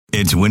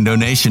It's Window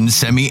Nation's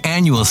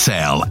semi-annual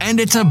sale, and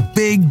it's a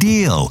big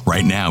deal.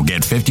 Right now,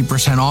 get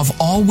 50% off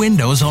all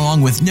windows along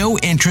with no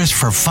interest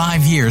for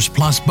 5 years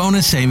plus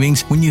bonus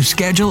savings when you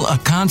schedule a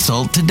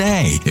consult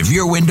today. If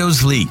your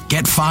windows leak,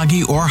 get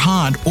foggy or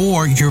hot,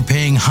 or you're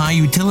paying high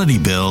utility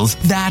bills,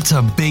 that's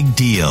a big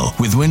deal.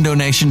 With Window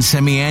Nation's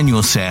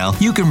semi-annual sale,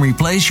 you can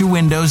replace your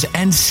windows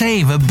and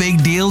save a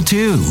big deal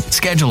too.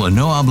 Schedule a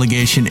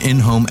no-obligation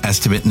in-home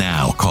estimate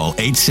now. Call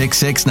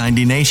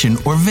 866-90-NATION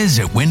or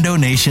visit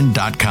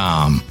windownation.com.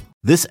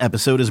 This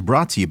episode is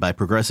brought to you by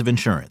Progressive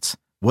Insurance.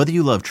 Whether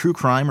you love true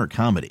crime or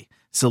comedy,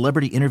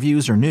 celebrity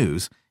interviews or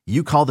news,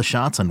 you call the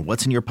shots on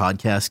what's in your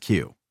podcast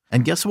queue.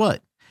 And guess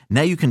what?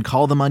 Now you can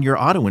call them on your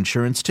auto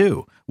insurance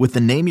too with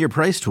the Name Your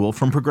Price tool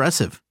from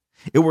Progressive.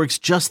 It works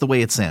just the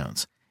way it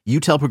sounds.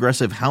 You tell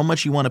Progressive how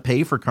much you want to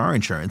pay for car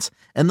insurance,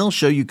 and they'll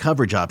show you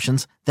coverage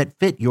options that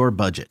fit your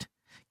budget.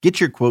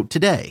 Get your quote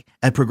today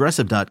at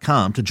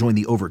Progressive.com to join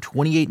the over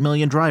 28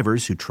 million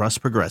drivers who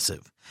trust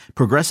Progressive.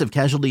 Progressive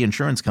Casualty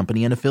Insurance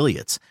Company and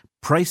Affiliates.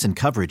 Price and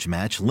coverage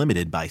match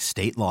limited by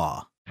state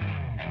law.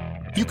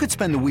 You could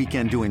spend the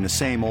weekend doing the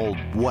same old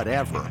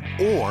whatever,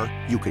 or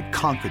you could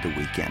conquer the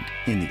weekend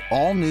in the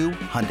all-new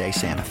Hyundai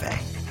Santa Fe.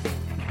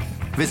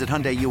 Visit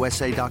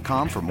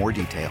HyundaiUSA.com for more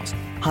details.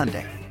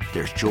 Hyundai,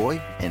 there's joy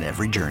in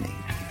every journey.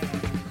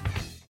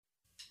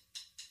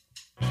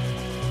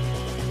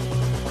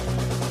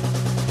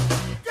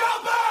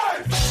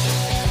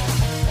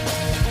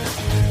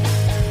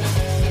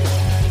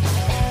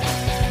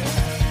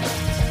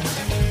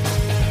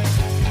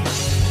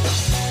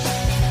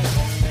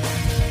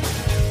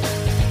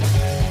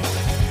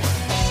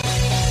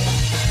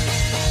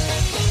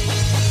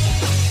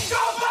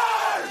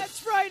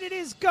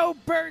 Go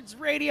Birds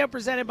Radio,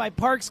 presented by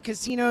Parks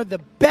Casino, the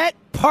Bet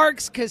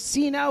Parks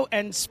Casino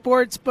and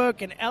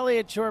Sportsbook. And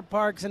Elliot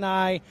Shore-Parks and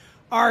I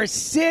are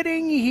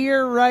sitting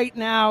here right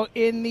now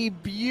in the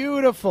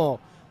beautiful,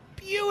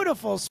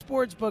 beautiful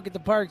Sportsbook at the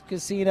Parks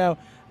Casino.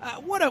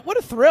 What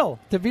a thrill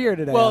to be here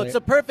today. Well, Elliot. It's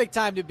a perfect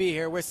time to be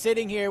here. We're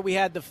sitting here. We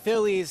had the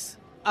Phillies.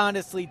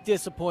 Honestly,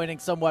 disappointing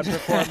somewhat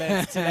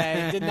performance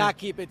today. Did not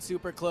keep it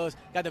super close.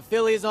 Got the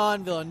Phillies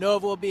on.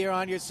 Villanova will be here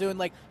on here soon.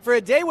 Like, for a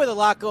day with a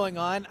lot going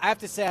on, I have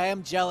to say I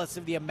am jealous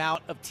of the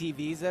amount of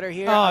TVs that are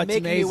here. Oh, I'm it's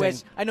making amazing. you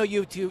wish. I know you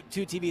have two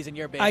TVs in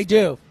your basement. I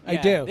do. Yeah, I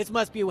do. This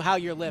must be how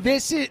you're living.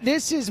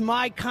 This is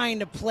my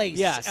kind of place,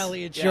 Yes.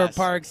 Elliot Yes.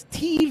 Shore-Parks.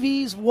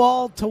 TVs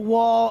wall to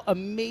wall,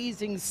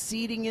 amazing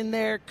seating in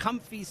there,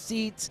 comfy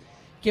seats.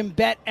 Can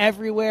bet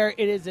everywhere.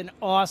 It is an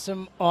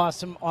awesome,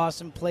 awesome,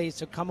 awesome place.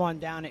 So come on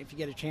down if you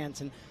get a chance.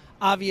 And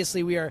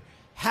obviously, we are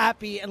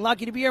happy and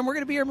lucky to be here, and we're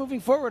going to be here moving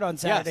forward on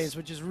Saturdays, Yes.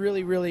 which is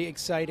really, really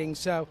exciting.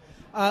 So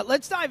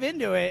let's dive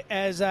into it.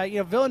 As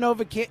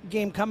Villanova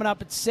game coming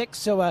up at 6,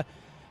 so a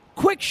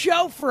quick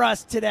show for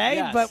us today.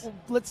 Yes. But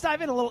let's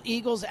dive in a little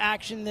Eagles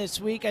action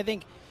this week. I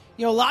think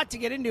a lot to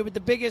get into, but the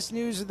biggest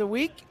news of the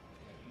week: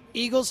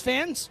 Eagles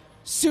fans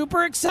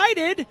super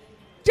excited.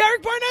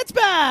 Derek Barnett's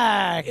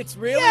back. It's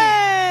really,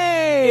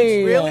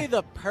 Yay! it's really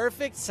the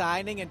perfect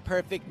signing and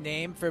perfect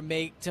name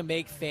to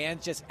make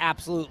fans just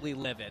absolutely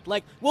livid.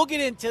 Like, we'll get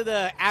into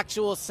the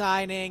actual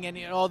signing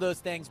and all those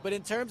things, but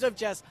in terms of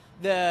just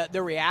the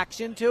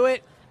reaction to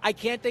it, I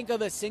can't think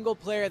of a single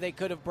player they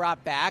could have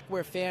brought back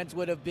where fans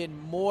would have been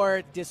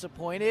more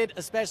disappointed,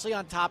 especially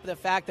on top of the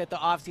fact that the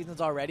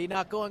offseason's already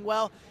not going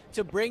well.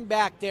 To bring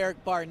back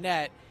Derek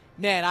Barnett,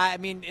 man, I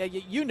mean,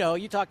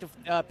 you talk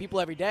to people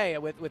every day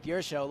with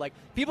your show. Like,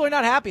 people are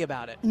not happy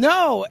about it.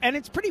 No, and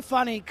it's pretty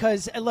funny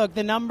because, look,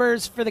 the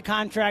numbers for the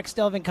contract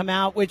still haven't come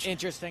out, which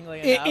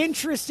Interestingly enough.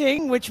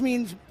 interesting, which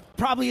means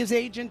probably his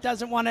agent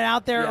doesn't want it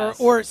out there, Yes.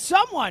 or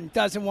someone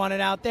doesn't want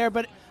it out there.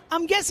 But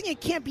I'm guessing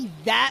it can't be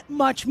that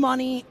much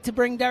money to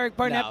bring Derek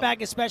Barnett No.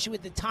 back, especially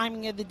with the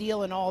timing of the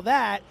deal and all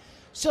that.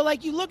 So,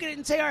 like, you look at it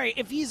and say, all right,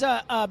 if he's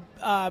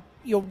a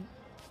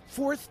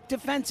fourth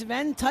defensive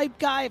end type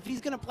guy, if he's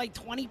going to play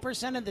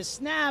 20% of the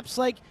snaps,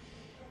 like,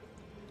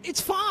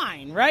 it's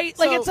fine, right?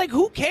 Like, So- it's like,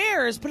 who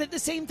cares? But at the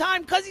same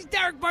time, because he's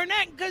Derek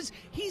Barnett, because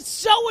he's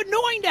so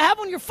annoying to have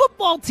on your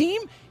football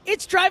team,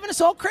 it's driving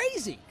us all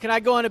crazy. Can I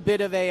go on a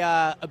bit of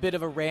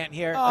a rant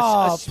here?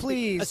 Oh, a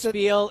please. A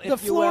spiel, The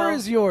if you floor will.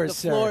 is yours, The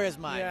sir. floor is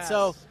mine. Yes.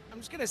 So, I'm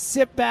just going to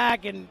sit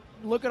back and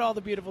look at all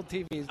the beautiful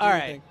TVs. Do all your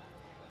right. thing.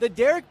 The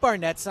Derek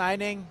Barnett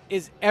signing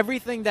is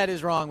everything that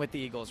is wrong with the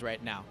Eagles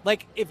right now.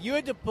 Like, if you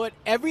had to put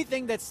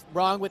everything that's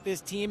wrong with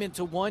this team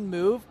into one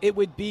move, it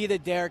would be the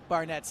Derek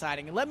Barnett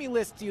signing. And let me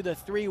list to you the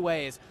 3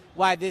 ways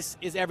why this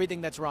is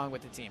everything that's wrong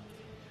with the team.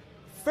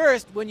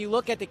 First, when you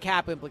look at the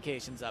cap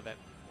implications of it,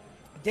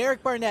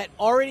 Derek Barnett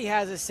already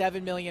has a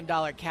 $7 million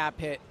cap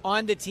hit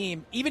on the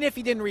team, even if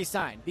he didn't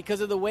re-sign, because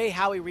of the way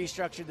how he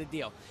restructured the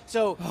deal.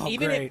 So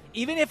even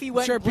if he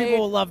went I'm sure and played, people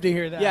will love to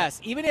hear that.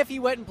 yes, even if he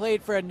went and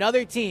played for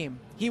another team,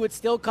 he would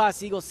still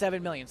cost Eagles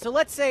 $7 million. So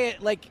let's say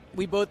it, like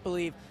we both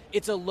believe,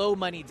 it's a low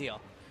money deal.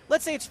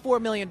 Let's say it's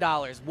 $4 million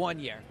 1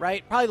 year,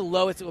 right? Probably the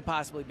lowest it would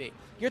possibly be.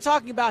 You're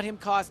talking about him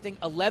costing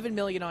 $11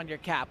 million on your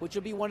cap, which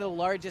would be one of the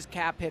largest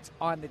cap hits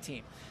on the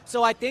team.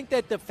 So I think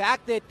that the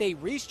fact that they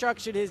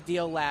restructured his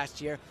deal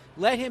last year,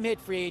 let him hit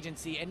free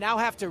agency, and now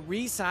have to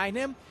re-sign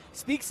him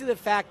speaks to the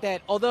fact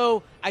that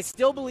although I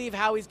still believe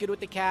Howie's good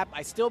with the cap,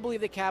 I still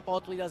believe the cap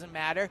ultimately doesn't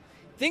matter,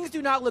 things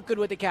do not look good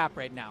with the cap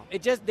right now.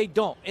 They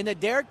don't. And the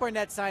Derek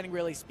Barnett signing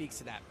really speaks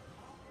to that.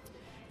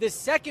 The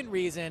second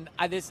reason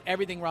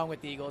everything wrong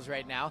with the Eagles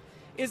right now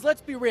is,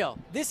 let's be real,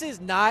 this is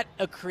not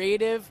a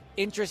creative,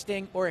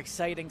 interesting, or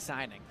exciting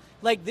signing.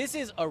 Like, this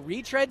is a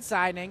retread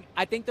signing.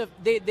 I think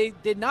they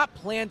did not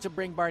plan to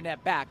bring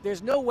Barnett back.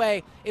 There's no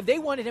way, if they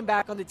wanted him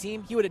back on the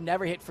team, he would have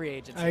never hit free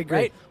agency. I agree.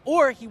 Right?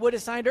 Or he would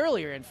have signed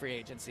earlier in free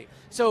agency.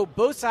 So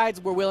both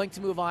sides were willing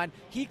to move on.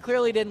 He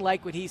clearly didn't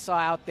like what he saw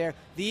out there.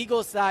 The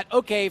Eagles thought,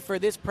 okay, for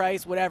this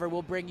price, whatever,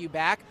 we'll bring you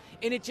back.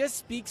 And it just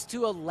speaks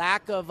to a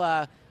lack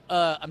of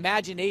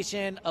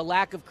imagination, a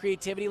lack of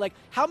creativity. Like,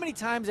 how many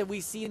times have we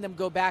seen them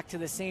go back to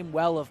the same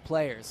well of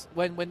players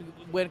when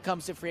it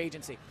comes to free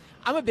agency?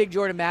 I'm a big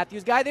Jordan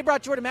Matthews guy. They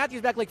brought Jordan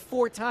Matthews back like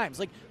 4 times.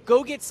 Like,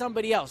 go get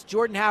somebody else.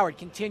 Jordan Howard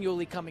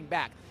continually coming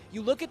back.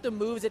 You look at the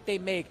moves that they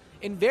make,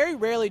 and very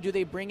rarely do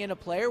they bring in a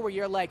player where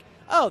you're like,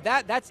 oh,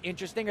 that's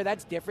interesting or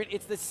that's different.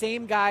 It's the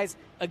same guys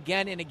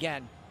again and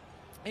again.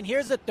 And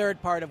here's the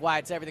third part of why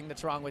it's everything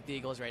that's wrong with the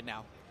Eagles right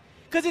now.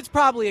 Because it's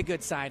probably a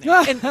good signing.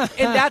 and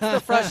that's the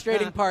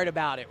frustrating part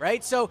about it,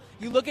 right? So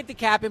you look at the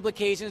cap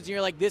implications, and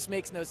you're like, this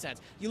makes no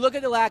sense. You look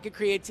at the lack of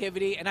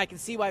creativity, and I can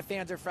see why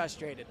fans are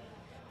frustrated.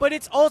 But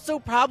it's also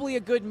probably a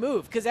good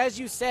move because, as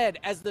you said,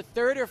 as the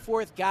third or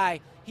fourth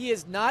guy, he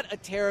is not a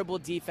terrible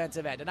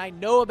defensive end. And I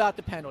know about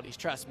the penalties,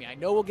 trust me. I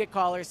know we'll get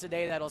callers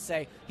today that'll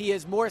say he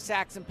has more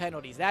sacks and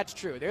penalties. That's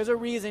true. There's a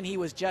reason he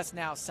was just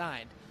now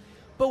signed.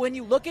 But when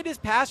you look at his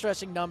pass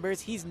rushing numbers,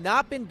 he's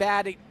not been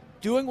bad at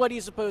doing what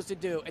he's supposed to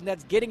do, and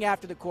that's getting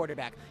after the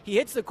quarterback. He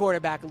hits the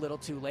quarterback a little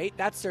too late.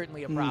 That's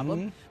certainly a problem.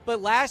 Mm-hmm.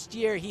 But last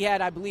year he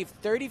had, I believe,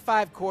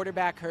 35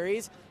 quarterback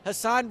hurries.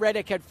 Hassan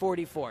Reddick had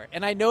 44.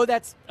 And I know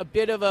that's a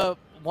bit of a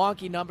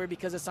wonky number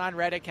because Hassan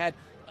Reddick had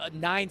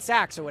 9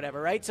 sacks or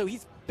whatever, right? So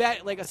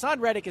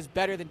Hassan Reddick is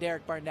better than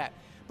Derek Barnett.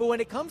 But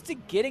when it comes to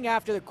getting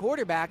after the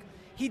quarterback,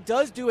 he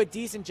does do a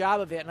decent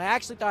job of it. And I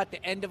actually thought at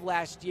the end of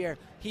last year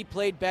he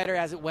played better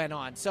as it went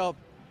on. So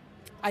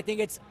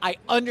I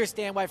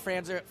understand why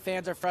fans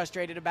are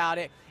frustrated about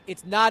it.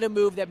 It's not a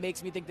move that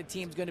makes me think the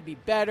team's going to be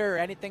better or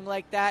anything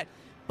like that.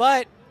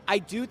 But I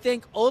do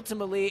think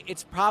ultimately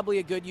it's probably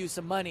a good use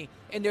of money.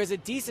 And there's a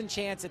decent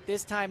chance at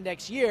this time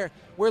next year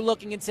we're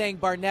looking and saying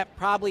Barnett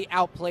probably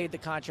outplayed the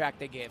contract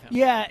they gave him.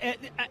 Yeah,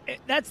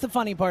 that's the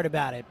funny part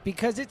about it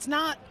because it's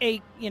not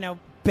a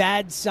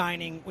bad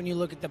signing when you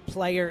look at the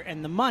player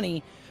and the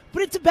money,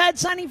 but it's a bad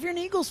signing if you're an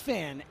Eagles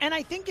fan. And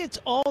I think it's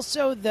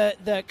also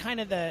the kind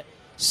of the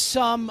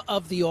sum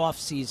of the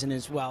offseason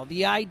as well.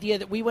 The idea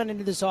that we went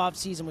into this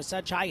offseason with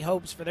such high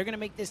hopes for they're going to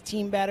make this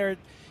team better.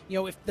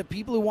 If the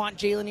people who want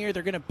Jalen here,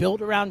 they're going to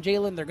build around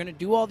Jalen. They're going to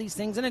do all these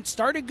things. And it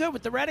started good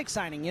with the Reddick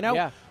signing,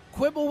 Yeah.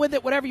 Quibble with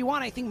it, whatever you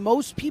want. I think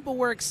most people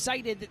were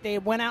excited that they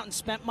went out and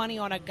spent money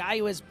on a guy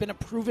who has been a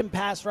proven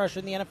pass rusher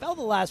in the NFL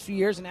the last few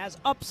years and has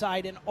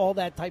upside and all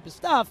that type of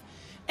stuff.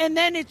 And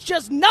then it's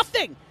just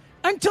nothing.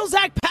 Until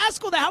Zach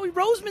Pascal, the Howie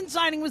Roseman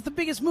signing was the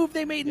biggest move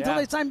they made until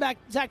they signed back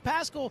Zach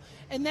Pascal.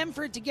 And then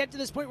for it to get to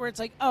this point where it's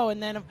like, oh,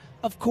 and then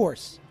of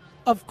course,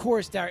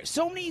 Derek.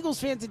 So many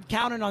Eagles fans had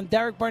counted on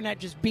Derek Barnett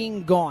just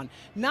being gone.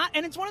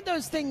 And it's one of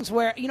those things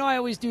where, I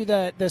always do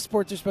the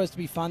sports are supposed to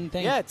be fun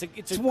thing. Yeah,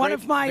 it's one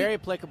of my very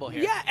applicable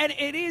here. Yeah, and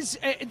it is.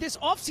 This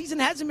offseason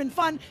hasn't been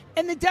fun.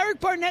 And the Derek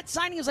Barnett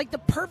signing is like the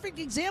perfect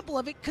example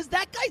of it because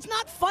that guy's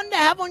not fun to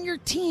have on your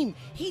team.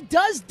 He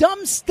does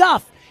dumb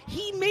stuff.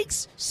 He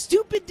makes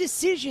stupid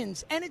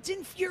decisions, and it's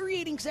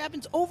infuriating because it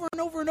happens over and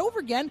over and over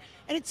again,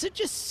 and it's such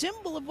a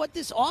symbol of what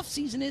this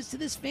offseason is to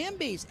this fan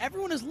base.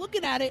 Everyone is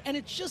looking at it, and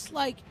it's just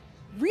like,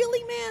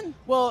 really, man?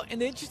 Well, and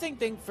the interesting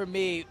thing for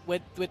me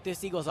with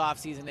this Eagles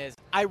offseason is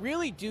I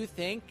really do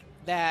think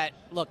that,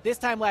 look, this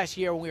time last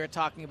year when we were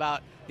talking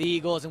about the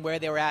Eagles and where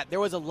they were at, there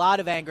was a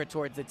lot of anger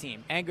towards the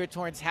team. Anger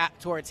towards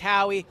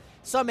Howie,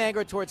 some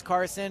anger towards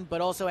Carson,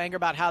 but also anger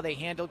about how they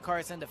handled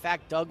Carson, the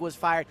fact Doug was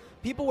fired.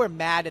 People were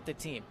mad at the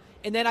team.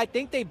 And then I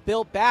think they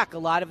built back a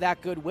lot of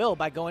that goodwill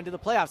by going to the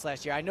playoffs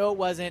last year. I know it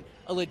wasn't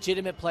a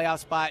legitimate playoff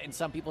spot in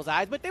some people's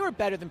eyes, but they were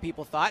better than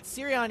people thought.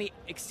 Sirianni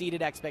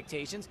exceeded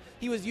expectations.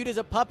 He was viewed as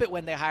a puppet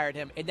when they hired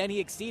him, and then he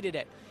exceeded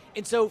it.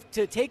 And so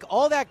to take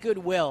all that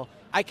goodwill,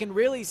 I can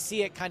really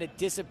see it kind of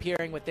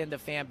disappearing within the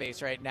fan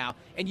base right now.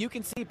 And you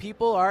can see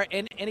people are,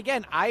 and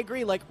again, I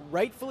agree, like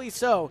rightfully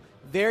so,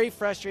 very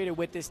frustrated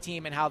with this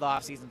team and how the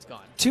offseason's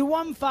gone.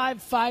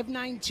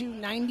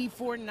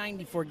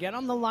 215-592-9494. Get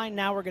on the line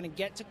now. We're going to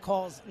get to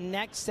calls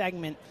next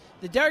segment.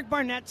 The Derek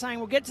Barnett signing.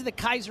 We'll get to the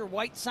Kaiser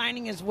White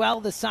signing as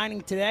well, the signing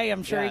today.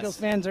 I'm sure Eagles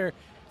fans are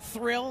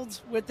thrilled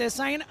with this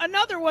signing.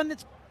 Another one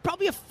that's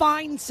probably a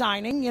fine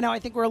signing. I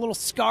think we're a little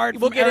scarred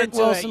from Eric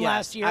Wilson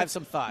last year. I have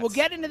some thoughts. We'll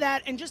get into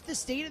that and just the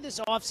state of this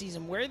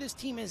offseason, where this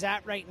team is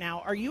at right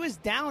now. Are you as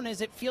down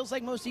as it feels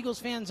like most Eagles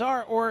fans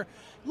are? Or,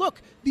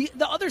 look, the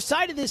other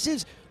side of this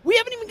is we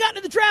haven't even gotten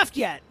to the draft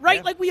yet, right?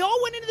 Yeah. Like, we all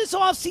went into this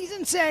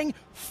offseason saying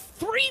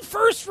 3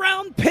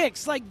 first-round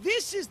picks. Like,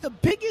 this is the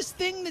biggest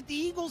thing that the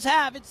Eagles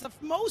have. It's the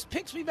most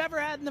picks we've ever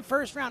had in the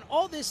first round,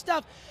 all this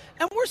stuff.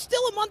 And we're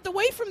still a month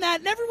away from that,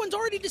 and everyone's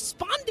already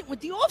despondent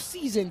with the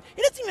offseason.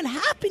 It hasn't even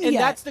happened and yet.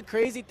 And that's the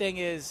crazy thing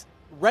is,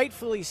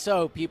 rightfully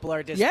so, people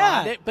are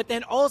despondent. But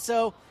then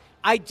also,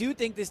 I do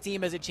think this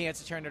team has a chance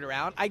to turn it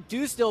around. I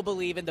do still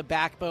believe in the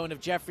backbone of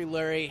Jeffrey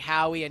Lurie,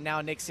 Howie, and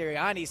now Nick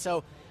Sirianni.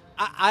 So,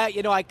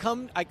 I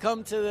come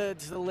to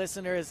the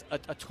listeners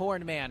a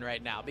torn man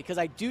right now, because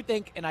I do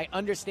think, and I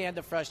understand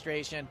the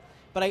frustration,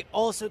 but I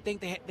also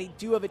think they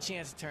do have a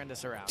chance to turn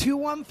this around.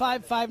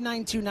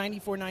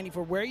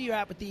 215-592-9494. Where are you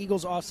at with the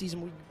Eagles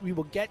offseason? We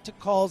will get to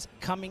calls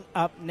coming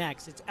up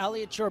next. It's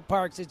Elliott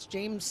Shore-Parks. It's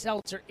James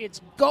Seltzer. It's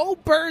Go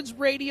Birds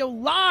Radio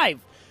live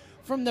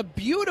from the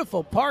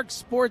beautiful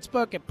Parks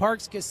Sportsbook at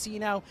Parks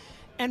Casino.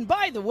 And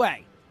by the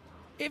way,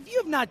 if you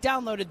have not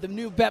downloaded the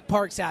new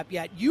BetParks app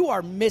yet, you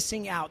are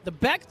missing out. The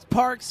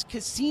BetParks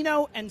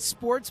Casino and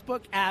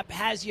Sportsbook app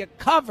has you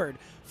covered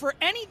for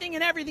anything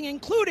and everything,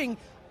 including,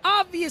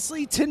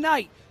 obviously,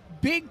 tonight,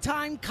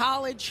 big-time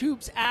college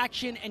hoops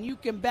action, and you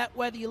can bet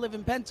whether you live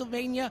in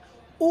Pennsylvania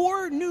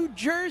or New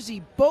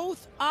Jersey.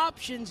 Both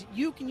options,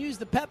 you can use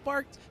the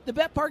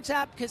BetParks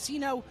app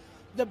casino.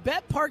 The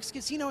BetParks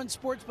Casino and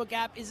Sportsbook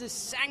app is a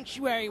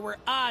sanctuary where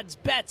odds,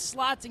 bets,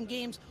 slots, and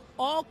games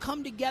all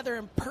come together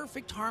in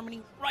perfect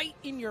harmony right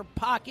in your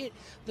pocket.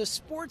 The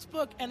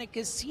Sportsbook and a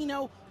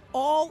casino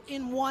all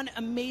in one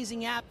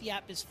amazing app. The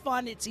app is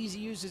fun, it's easy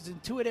to use, it's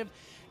intuitive.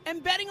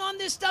 And betting on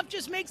this stuff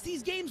just makes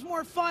these games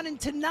more fun. And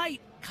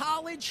tonight,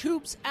 college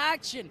hoops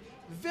action.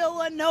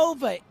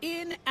 Villanova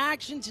in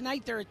action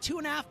tonight. They're a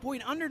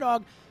 2.5-point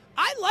underdog.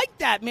 I like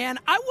that, man.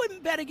 I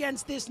wouldn't bet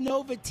against this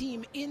Nova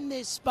team in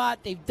this spot.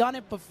 They've done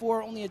it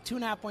before, only a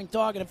 2.5-point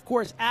dog. And, of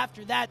course,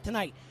 after that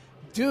tonight,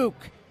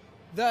 Duke,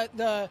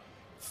 the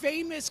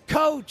famous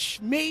coach,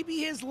 maybe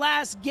his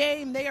last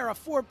game. They are a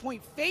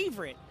 4-point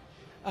favorite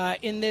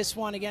in this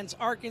one against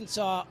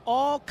Arkansas.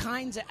 All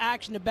kinds of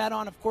action to bet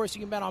on. Of course,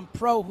 you can bet on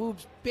pro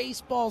hoops.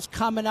 Baseball's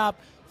coming up.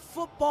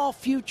 Football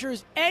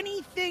futures.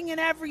 Anything and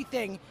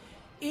everything.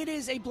 It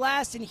is a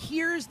blast. And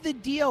here's the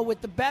deal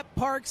with the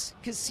BetParks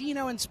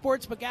Casino and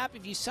Sportsbook app.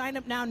 If you sign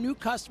up now, new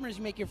customers,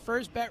 you make your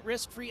first bet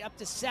risk-free up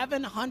to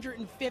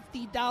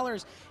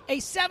 $750. A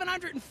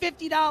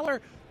 $750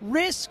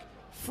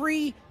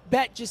 risk-free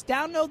bet. Just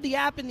download the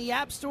app in the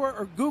App Store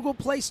or Google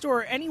Play Store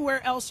or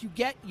anywhere else you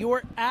get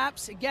your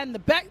apps. Again, the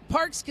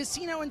BetParks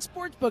Casino and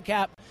Sportsbook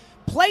app.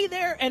 Play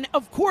there. And,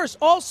 of course,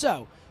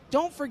 also,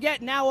 don't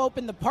forget, now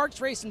open the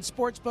Parks Race and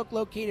Sportsbook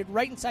located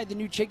right inside the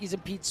new Chickies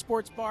and Pete's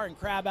Sports Bar and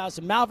Crab House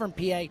in Malvern,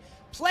 PA.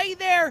 Play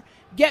there,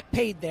 get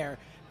paid there.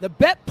 The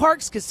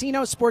BetParks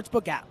Casino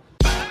Sportsbook app.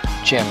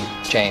 Jim,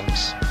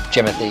 James,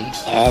 Jimothy.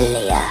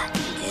 Elliot.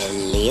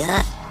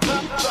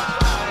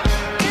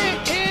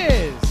 It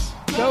is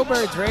Go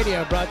Birds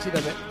Radio, brought to you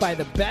by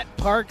the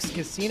BetParks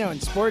Casino and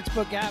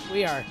Sportsbook app.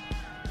 We are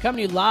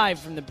coming to you live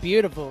from the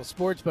beautiful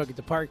Sportsbook at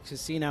the Parks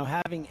Casino,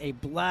 having a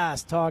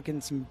blast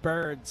talking some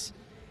birds.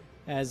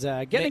 As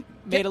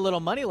made a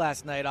little money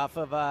last night off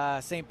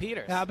of St.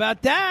 Peter's. How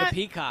about that? The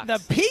Peacocks. The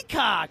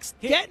Peacocks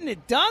getting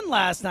it done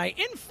last night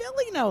in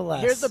Philly, no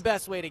less. Here's the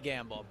best way to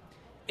gamble.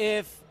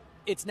 If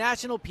it's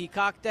National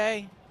Peacock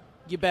Day,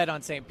 you bet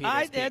on St.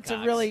 Peter's Peacocks. I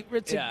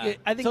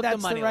think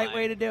that's the right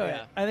way to do it.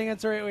 Yeah. I think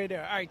that's the right way to do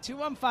it. All right,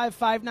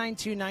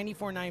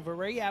 215-592-9494. Where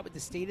are you at with the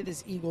state of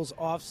this Eagles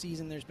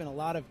offseason? There's been a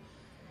lot of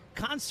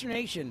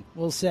consternation,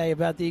 we'll say,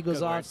 about the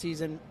Eagles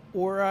offseason.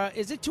 Or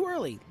is it too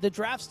early? The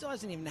draft still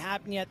hasn't even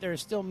happened yet. There are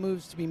still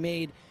moves to be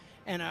made.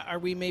 And are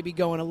we maybe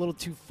going a little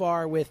too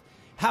far with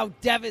how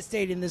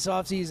devastating this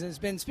offseason has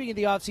been? Speaking of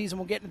the offseason,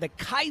 we'll get into the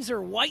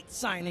Kaiser White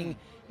signing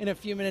in a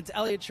few minutes.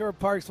 Elliott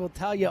Shore-Parks will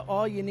tell you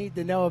all you need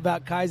to know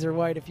about Kaiser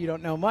White if you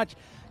don't know much.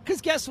 Because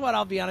guess what?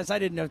 I'll be honest, I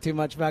didn't know too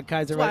much about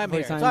Kaiser White. I'm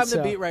here. So I'm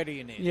the beat writer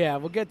you need. Yeah,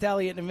 we'll get to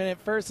Elliott in a minute.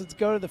 First, let's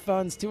go to the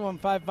phones,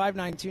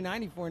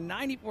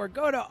 215-592-9494.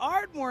 Go to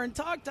Ardmore and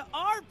talk to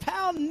our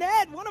pal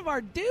Ned, one of our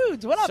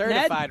dudes. What up, Ned?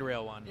 Certified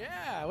real one.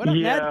 Yeah, what up,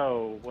 Ned?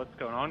 Yo, what's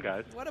going on,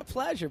 guys? What a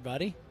pleasure,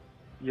 buddy.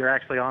 You're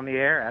actually on the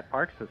air at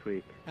Parks this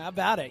week. How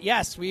about it?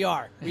 Yes, we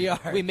are. We are.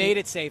 We made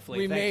it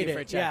safely. Thank you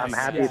for checking. Yes, I'm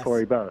happy for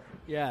you both.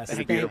 Yes, Is it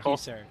thank beautiful? you,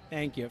 sir.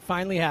 Thank you. It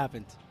finally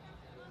happened.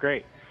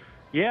 Great.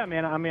 Yeah,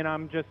 man,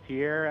 I'm just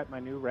here at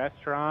my new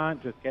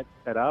restaurant, just getting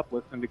set up,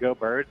 listening to Go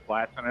Birds,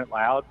 blasting it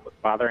loud,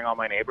 bothering all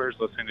my neighbors,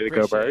 listening to the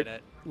Go Birds.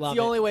 It. Love it's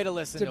the it. only way to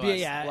listen to us.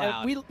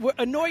 Yeah, we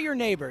annoy your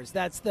neighbors.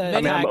 That's the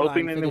I'm tagline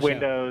opening for the show.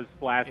 windows,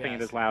 blasting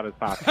it as loud as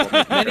possible.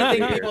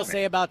 Anything people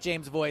say about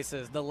James'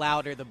 voices, the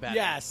louder the better.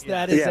 Yes,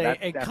 that is a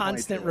definitely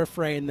constant true.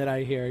 refrain that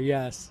I hear,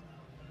 yes.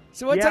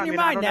 So what's on your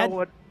mind, Ned?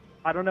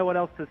 I don't know what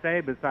else to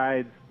say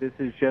besides this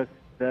is just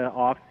the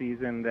off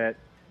season that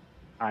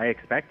I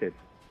expected.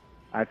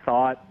 I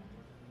thought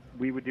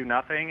we would do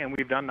nothing, and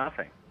we've done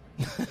nothing.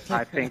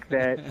 I think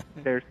that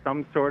there's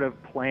some sort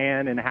of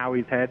plan in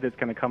Howie's head that's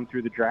going to come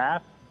through the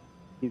draft.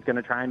 He's going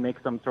to try and make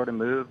some sort of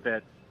move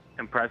that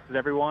impresses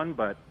everyone,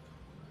 but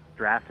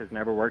draft has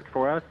never worked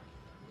for us.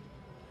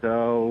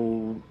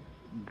 So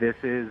this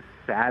is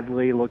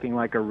sadly looking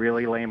like a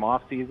really lame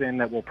offseason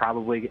that will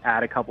probably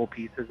add a couple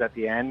pieces at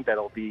the end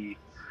that'll be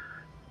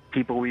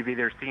people we've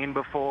either seen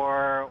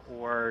before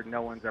or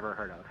no one's ever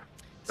heard of.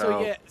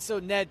 So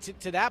Ned,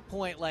 to that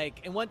point,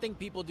 like, and one thing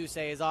people do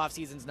say is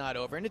off-season's not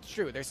over, and it's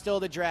true. There's still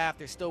the draft.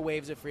 There's still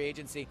waves of free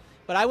agency.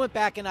 But I went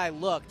back and I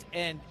looked,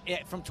 and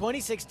from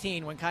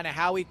 2016, when kind of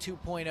Howie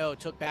 2.0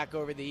 took back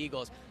over the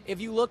Eagles,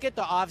 if you look at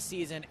the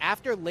off-season,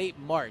 after late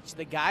March,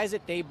 the guys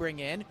that they bring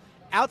in,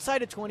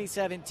 outside of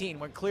 2017,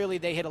 when clearly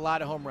they hit a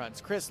lot of home runs,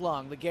 Chris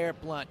Long,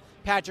 LeGarrette Blount,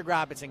 Patrick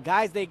Robinson,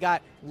 guys they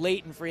got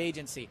late in free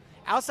agency.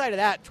 Outside of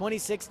that,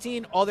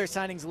 2016, all their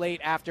signings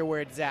late after were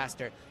a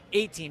disaster.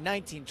 18,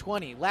 19,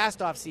 20, last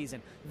offseason.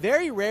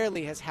 Very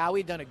rarely has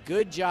Howie done a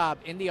good job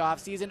in the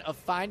offseason of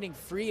finding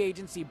free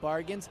agency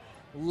bargains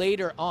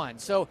later on.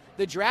 So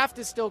the draft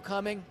is still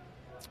coming.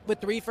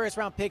 With 3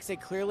 first-round picks, they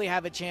clearly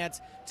have a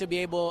chance to be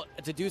able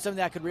to do something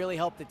that could really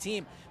help the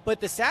team. But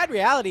the sad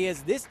reality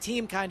is this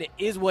team kind of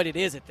is what it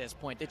is at this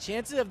point. The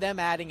chances of them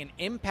adding an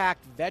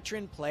impact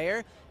veteran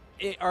player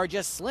are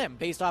just slim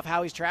based off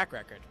Howie's track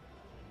record.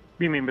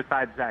 You mean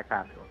besides Zach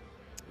Pascal?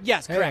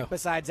 Yes, correct. Oh.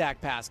 Besides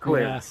Zach Pascal.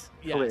 Clearly. Yes.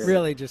 Clearly.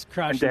 Really just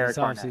crushing Derek this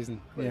Barnett. offseason.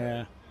 Clearly.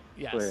 Yeah.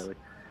 Yes. Clearly.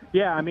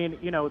 Yeah, I mean,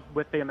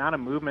 with the amount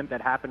of movement that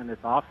happened in this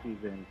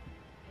offseason,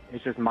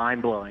 it's just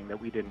mind-blowing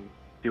that we didn't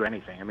do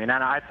anything. I mean,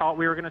 and I thought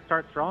we were going to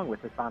start strong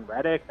with Hassan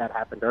Reddick. That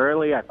happened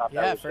early. I thought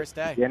that was first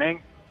the day.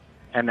 beginning.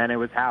 And then it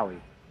was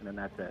Howie, and then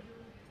that's it.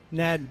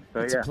 Ned,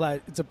 So, it's yeah.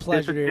 a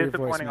pleasure to hear your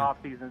voice, Disappointing man.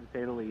 offseason, to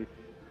say the least.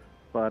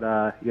 But,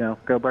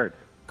 go Birds.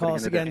 Call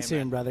us Putting it in again the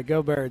soon, brother.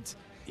 Go Birds.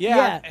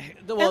 Yeah.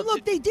 Well, and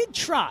look, they did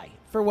try,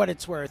 for what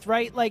it's worth,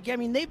 right? Like, I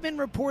mean, they've been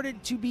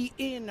reported to be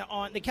in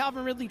on – the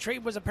Calvin Ridley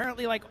trade was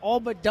apparently, like, all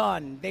but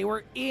done. They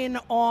were in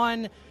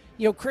on,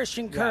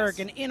 Christian Kirk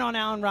and in on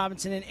Allen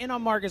Robinson and in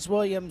on Marcus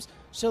Williams.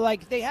 So,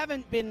 like, they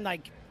haven't been,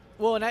 like,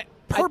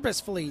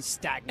 purposefully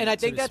stagnant. And I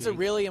think so to that's a speak.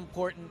 really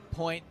important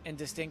point and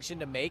distinction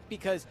to make,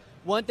 because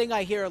one thing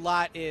I hear a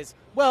lot is,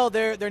 well,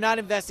 they're not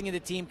investing in the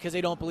team because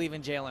they don't believe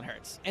in Jalen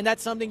Hurts. And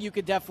that's something you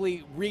could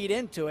definitely read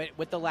into it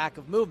with the lack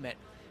of movement.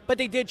 But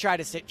they did try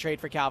to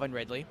trade for Calvin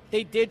Ridley.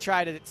 They did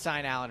try to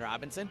sign Allen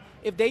Robinson.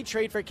 If they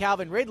trade for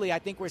Calvin Ridley, I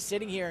think we're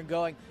sitting here and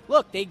going,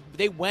 look, they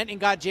went and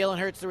got Jalen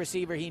Hurts the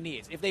receiver he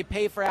needs. If they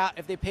pay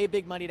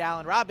big money to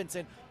Allen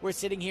Robinson, we're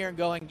sitting here and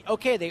going,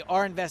 okay, they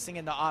are investing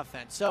in the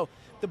offense. So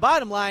the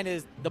bottom line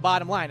is the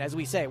bottom line. As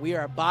we say, we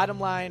are a bottom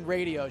line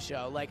radio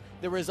show. Like,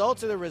 the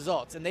results are the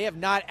results, and they have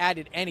not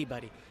added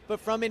anybody. But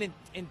from an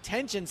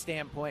intention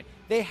standpoint,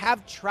 they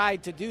have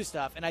tried to do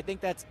stuff, and I think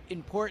that's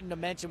important to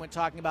mention when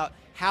talking about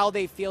how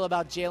they feel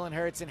about Jalen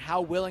Hurts and how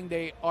willing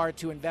they are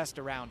to invest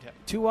around him.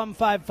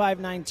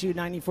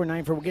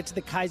 215-592-9494. We'll get to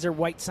the Kaiser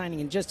White signing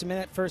in just a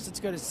minute. First, let's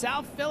go to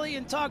South Philly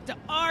and talk to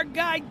our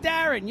guy,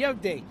 Darren. Yo,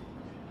 D.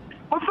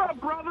 What's up,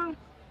 brother?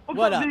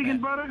 What up, Vegan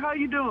man? brother? How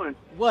you doing?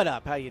 What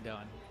up? How you doing?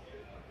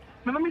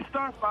 Man, let me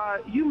start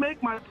by, you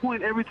make my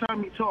point every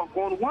time you talk.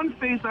 On one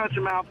face out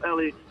your mouth,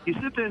 Elliot, you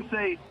sit there and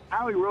say,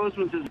 Howie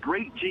Roseman's this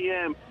great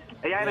GM,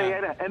 yada,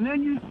 yada. And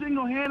then you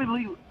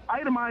single-handedly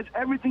itemize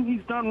everything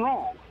he's done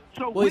wrong.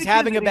 So Well, he's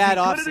having a bad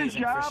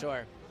offseason, for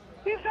sure.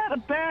 He's had a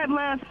bad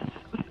last,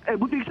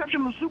 with the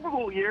exception of the Super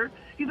Bowl year,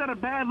 he's had a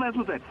bad last,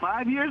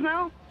 5 years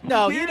now?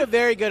 No, he had a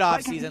very good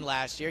Like, offseason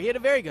last year. He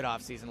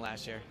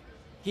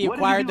He What did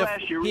acquired he do the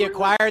last year? he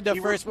acquired the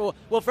first.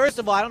 Well, first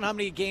of all, I don't know how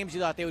many games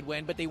you thought they would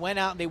win, but they went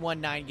out and they won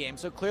 9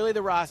 games. So clearly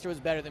the roster was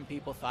better than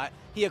people thought.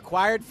 He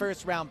acquired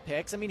first-round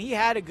picks. I mean, he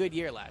had a good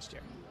year last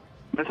year.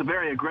 That's a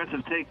very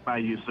aggressive take by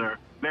you, sir.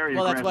 Very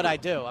Well, aggressive. that's what I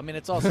do. I mean,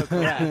 it's also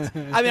correct.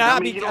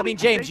 I mean,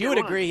 James, you would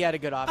agree he had a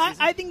good offseason.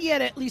 I think he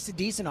had at least a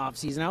decent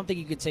offseason. I don't think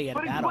you could say he had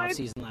a bad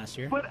offseason last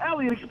year. But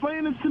Elliot,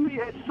 explain this to me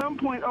at some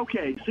point.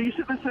 Okay, so you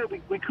sit there and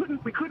said we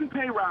couldn't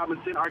pay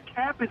Robinson. Our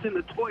cap is in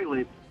the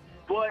toilet.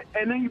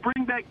 And then you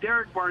bring back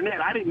Derek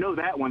Barnett. I didn't know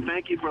that one.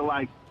 Thank you for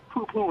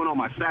poo-pooing on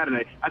my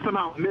Saturday. I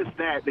somehow missed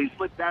that. They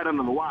slipped that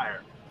under the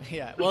wire.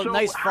 Yeah. Well, So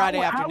nice Friday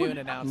how afternoon is-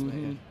 announcement.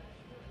 Mm-hmm.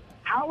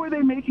 How are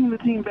they making the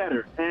team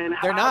better? And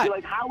They're not.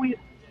 I've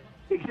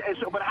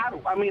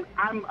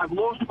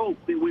lost hope.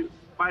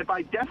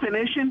 By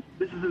definition,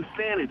 this is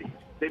insanity.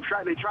 They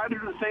try to do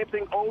the same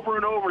thing over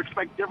and over,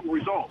 expect different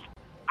results.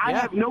 I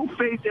have no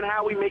faith in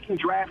Howie making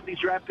these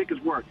draft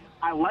pickers work.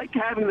 I like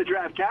having the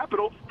draft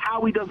capital.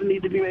 Howie doesn't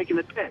need to be making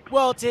the picks.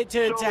 Well,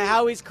 to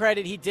Howie's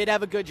credit, he did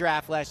have a good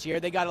draft last year.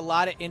 They got a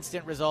lot of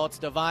instant results.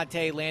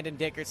 Devontae, Landon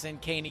Dickerson,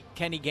 Kenny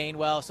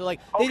Gainwell. So, they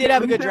did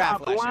have a good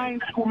draft last year.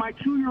 My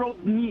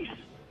 2-year-old niece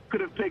could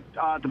have picked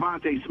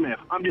Devontae Smith.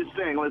 I'm just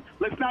saying,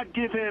 let's not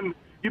give him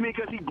 – you mean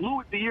because he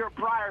blew it the year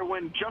prior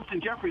when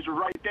Justin Jeffries was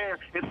right there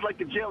and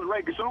selected Jalen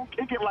Reagor. So don't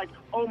kick it like,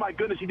 oh, my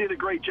goodness, he did a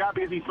great job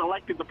because he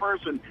selected the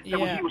person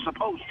that he was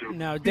supposed to.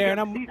 No,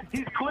 Darren,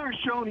 He's clear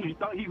shown he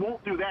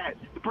won't do that.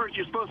 The person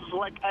you're supposed to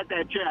select at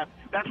that draft.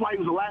 That's why he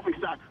was a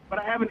laughingstock. But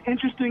I have an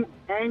interesting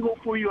angle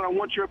for you, and I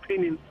want your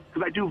opinion.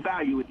 because I do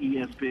value it,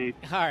 ESP.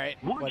 All right.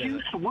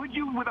 Would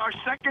you, with our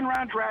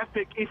second-round draft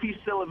pick, if he's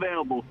still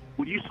available,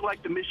 would you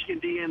select the Michigan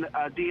D and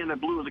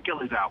that blew his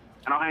Achilles out?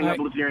 And I'll hang up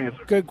and listen to your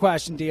answer. Good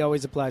question, D.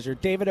 Always a pleasure.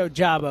 David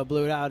Ojabo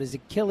blew it out. His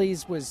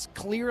Achilles was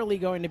clearly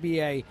going to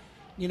be a,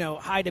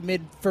 high to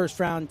mid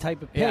first-round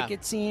type of pick, Yeah.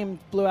 it seemed.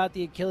 Blew out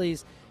the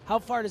Achilles. How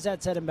far does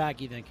that set him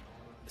back, you think?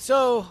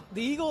 So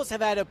the Eagles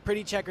have had a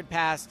pretty checkered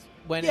past.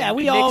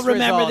 We all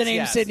remember the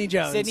name Sidney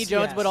Jones. Sidney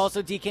Jones, yes. but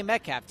also DK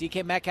Metcalf.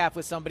 DK Metcalf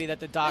was somebody that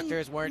the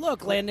doctors weren't.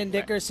 Look, Landon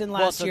Dickerson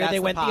Right. last year,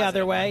 they went the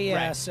other way.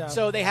 Right.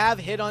 So they have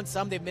hit on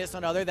some, they've missed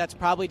on other. That's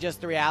probably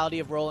just the reality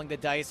of rolling the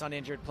dice on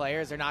injured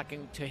players. They're not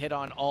going to hit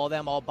on all of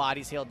them. All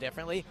bodies heal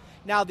differently.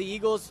 Now, the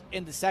Eagles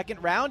in the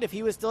second round, if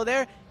he was still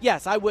there,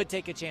 yes, I would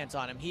take a chance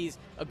on him. He's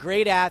a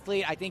great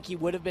athlete. I think he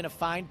would have been a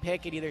fine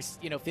pick at either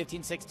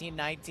 15, 16,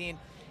 19.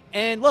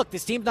 And look,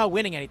 this team's not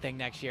winning anything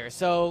next year,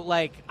 so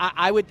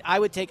I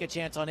would take a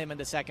chance on him in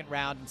the second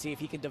round and see if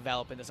he can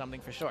develop into something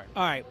for sure.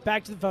 All right,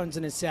 back to the phones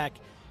in a sec.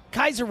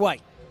 Kaiser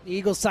White, the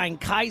Eagles signed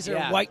Kaiser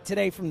White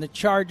today from the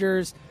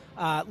Chargers.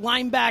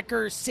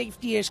 Linebacker,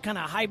 safety-ish, kind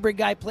of hybrid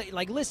guy,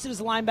 listed as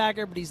a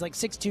linebacker, but he's like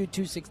 6'2",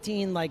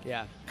 216,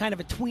 kind of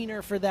a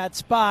tweener for that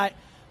spot.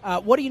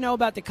 What do you know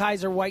about the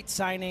Kaiser White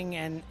signing,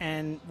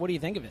 and what do you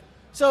think of it?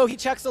 So he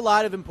checks a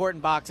lot of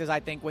important boxes,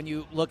 I think, when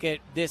you look at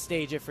this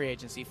stage of free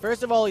agency.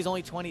 First of all, he's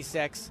only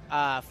 26,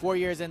 4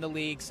 years in the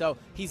league, so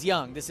he's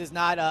young. This is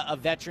not a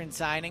veteran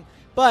signing,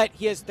 but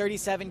he has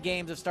 37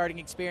 games of starting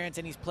experience,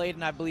 and he's played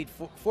in, I believe,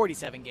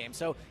 47 games.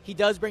 So he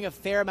does bring a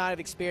fair amount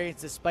of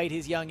experience despite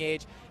his young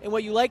age. And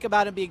what you like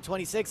about him being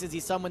 26 is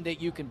he's someone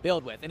that you can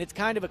build with, and it's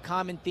kind of a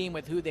common theme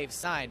with who they've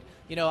signed.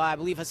 I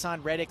believe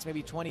Hassan Reddick's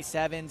maybe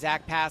 27.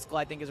 Zach Pascal,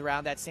 I think, is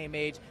around that same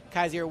age.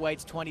 Kaiser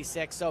White's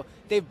 26. So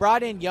they've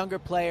brought in younger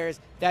players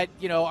that,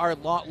 are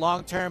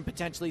long-term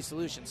potentially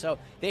solutions. So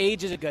the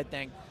age is a good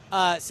thing.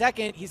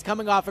 Second, he's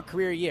coming off a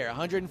career year,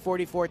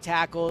 144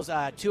 tackles, 2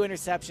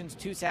 interceptions,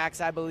 2 sacks,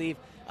 I believe.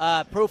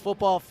 Pro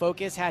Football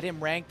Focus had him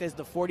ranked as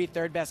the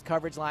 43rd best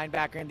coverage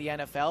linebacker in the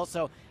NFL.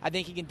 So I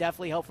think he can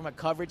definitely help from a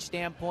coverage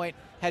standpoint,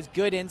 has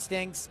good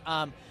instincts.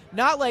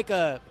 Not like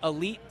a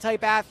elite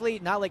type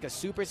athlete, not like a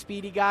super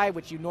speedy guy,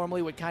 which you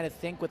normally would kind of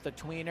think with the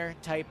tweener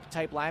type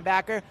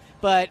linebacker,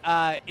 but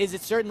is it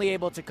certainly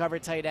able to cover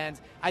tight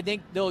ends. I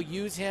think they'll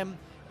use him.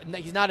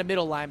 He's not a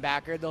middle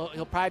linebacker.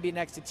 He'll probably be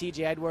next to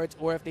T.J. Edwards,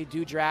 or if they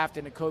do draft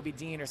a Nakobe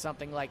Dean or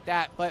something like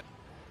that. But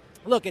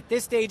look, at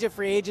this stage of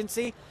free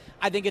agency,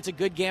 I think it's a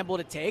good gamble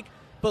to take.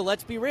 But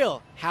let's be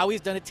real. Howie's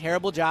done a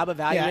terrible job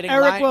evaluating.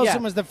 Eric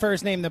Wilson was the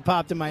first name that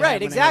popped in my head.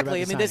 Right,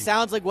 exactly. I mean, this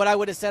sounds like what I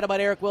would have said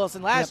about Eric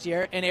Wilson last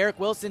year, and Eric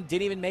Wilson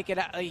didn't even make it.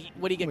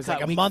 What did he get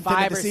cut? Like a month 5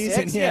 into or the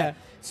season, 6? yeah.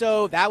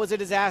 So that was a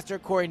disaster.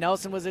 Corey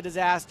Nelson was a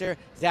disaster.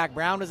 Zach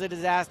Brown was a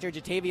disaster.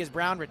 Jatavius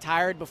Brown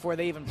retired before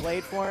they even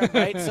played for him,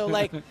 right? So,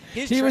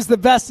 he was the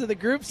best of the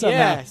group somehow.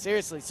 Yeah,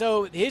 seriously.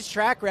 So his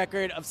track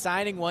record of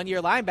signing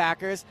one-year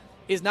linebackers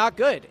is not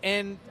good.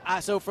 And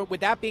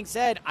with that being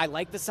said, I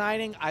like the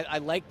signing. I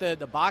like the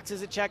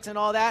boxes it checks and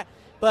all that.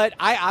 But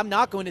I'm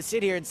not going to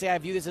sit here and say I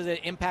view this as an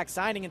impact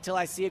signing until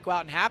I see it go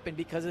out and happen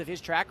because of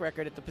his track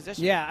record at the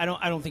position. Yeah,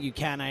 I don't think you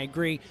can. I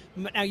agree.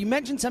 Now, you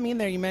mentioned something in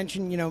there. You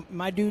mentioned,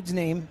 my dude's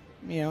name.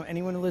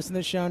 Anyone who listens to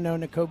the show know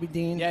Nakobe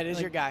Dean. Yeah, it is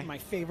your guy. My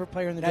favorite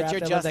player in the draft. That's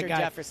your Justin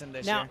Jefferson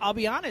this year. Now, I'll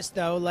be honest,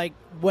 though,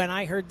 when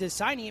I heard this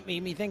signing, it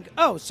made me think,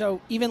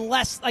 so even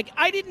less,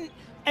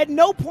 at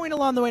no point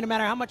along the way, no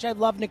matter how much I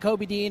love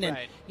Nakobe Dean and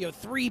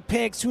 3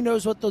 picks, who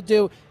knows what they'll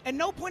do, at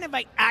no point have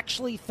I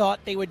actually thought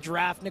they would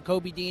draft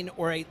Nakobe Dean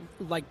or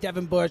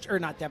Devin Lloyd.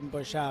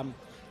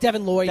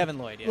 Devin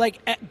Lloyd,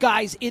 yeah.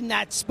 Guys in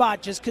that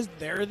spot just because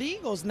they're the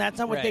Eagles, and that's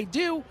not what they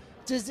do.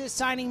 Does this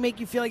signing make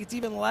you feel like it's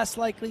even less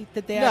likely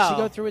that they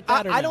actually go through with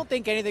that? I don't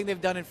think anything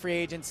they've done in free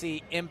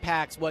agency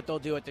impacts what they'll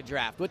do at the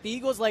draft. What the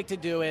Eagles like to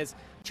do is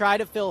try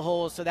to fill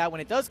holes so that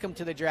when it does come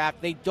to the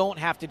draft, they don't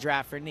have to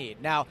draft for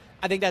need. Now,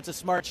 I think that's a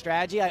smart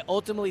strategy. I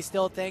ultimately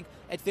still think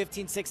at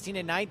 15, 16,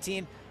 and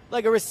 19,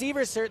 a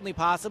receiver is certainly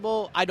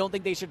possible. I don't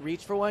think they should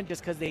reach for one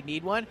just because they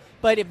need one.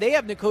 But if they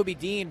have Nakobe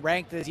Dean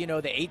ranked as, the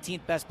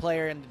 18th best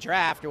player in the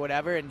draft or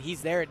whatever, and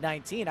he's there at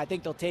 19, I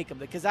think they'll take him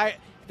because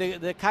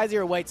the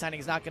Kaiser White signing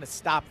is not going to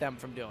stop them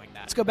from doing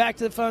that. Let's go back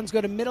to the phones, go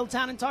to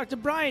Middletown and talk to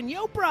Brian.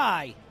 Yo,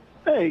 Bri.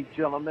 Hey,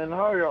 gentlemen.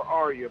 How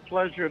are you?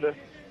 Pleasure to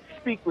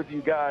speak with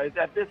you guys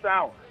at this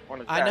hour.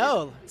 I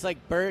know. It's like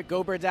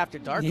Go Birds After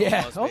Dark.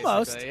 Yeah,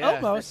 almost.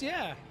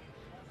 Yeah.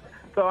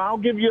 So I'll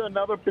give you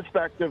another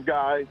perspective,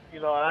 guys.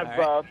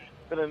 I've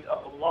been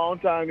a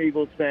long-time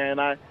Eagles fan.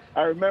 I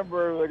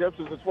remember, I guess it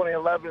was the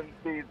 2011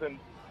 season,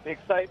 the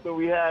excitement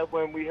we had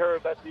when we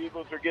heard that the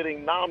Eagles were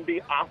getting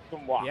Nnamdi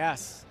Asomugha.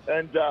 Yes.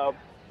 And,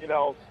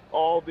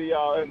 all the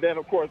and then,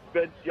 of course,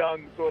 Vince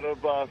Young sort of,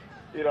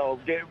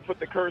 put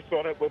the curse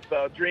on it with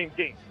Dream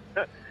Team.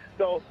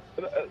 So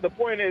the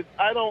point is,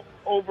 I don't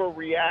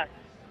overreact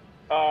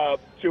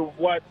to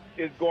what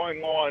is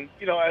going on,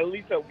 at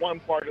least at one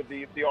part of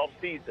the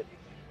offseason.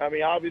 I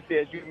mean, obviously,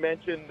 as you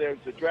mentioned, there's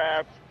the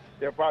draft.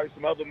 There are probably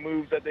some other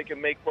moves that they can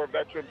make for a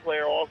veteran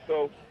player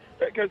also.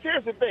 Because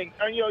here's the thing,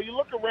 you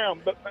look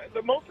around, but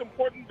the most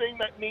important thing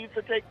that needs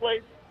to take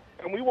place,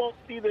 and we won't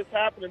see this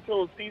happen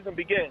until the season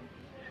begins,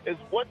 is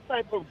what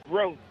type of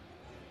growth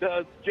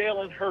does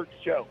Jalen Hurts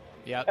show,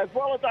 as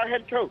well as our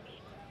head coach.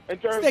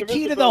 It's the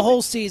key to the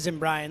whole season,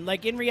 Brian.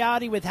 Like, in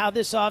reality, with how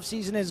this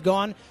offseason has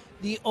gone,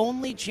 the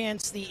only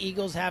chance the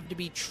Eagles have to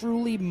be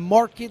truly,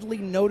 markedly,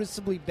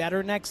 noticeably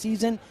better next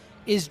season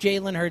is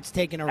Jalen Hurts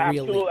taking a real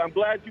lead. Absolutely. I'm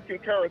glad you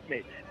concur with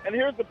me. And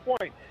here's the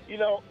point.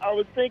 I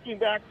was thinking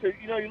back to,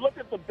 you look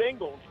at the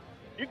Bengals,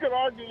 you could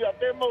argue that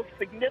their most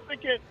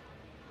significant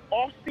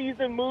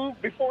off-season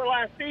move before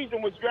last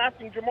season was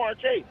drafting Jamar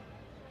Chase.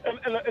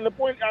 And the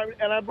point,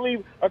 and I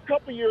believe a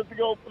couple years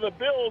ago for the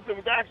Bills, it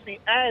was actually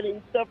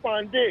adding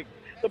Stephon Diggs.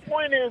 The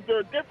point is there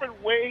are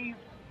different ways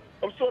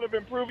of sort of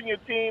improving your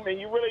team, and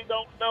you really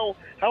don't know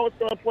how it's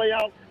going to play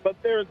out. But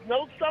there's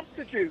no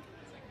substitute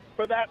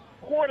for that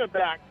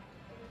quarterback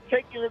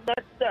taking the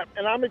next step.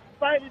 And I'm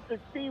excited to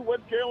see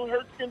what Jalen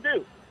Hurts can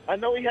do. I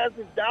know he has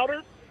his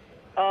doubters.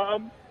 I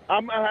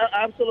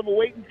have sort of a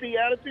wait-and-see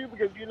attitude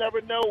because you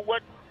never know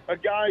what a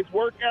guy's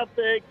work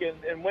ethic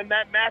and when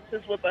that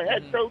matches with a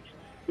head coach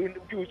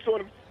who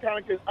sort of kind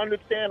of can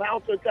understand how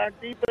to attack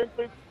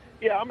defenses.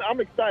 Yeah, I'm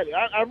excited.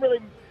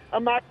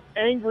 I'm not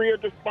angry or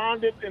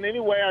despondent in any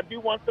way. I do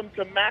want them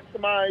to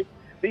maximize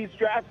these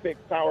draft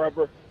picks,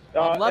 however.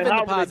 I'm loving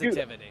the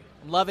positivity.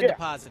 The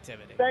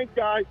positivity. Thanks,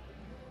 guys.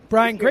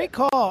 Brian, great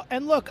call.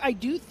 And look, I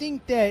do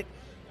think that,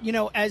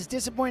 as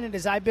disappointed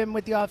as I've been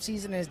with the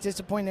offseason, as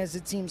disappointed as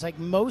it seems like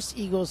most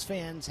Eagles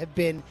fans have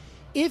been,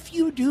 if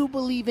you do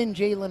believe in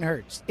Jalen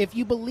Hurts, if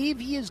you believe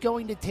he is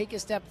going to take a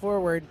step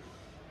forward,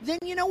 then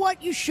you know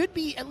what? You should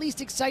be at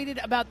least excited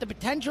about the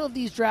potential of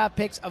these draft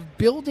picks, of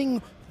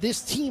building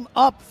this team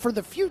up for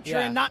the future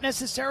and not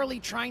necessarily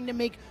trying to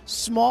make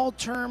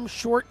small-term,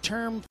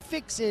 short-term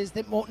fixes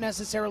that won't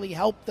necessarily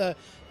help the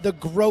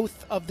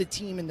growth of the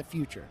team in the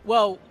future.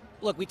 Well,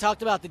 look, we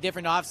talked about the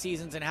different off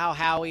seasons and how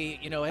Howie,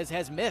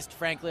 has missed,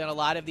 frankly, on a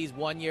lot of these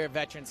one-year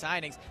veteran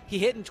signings. He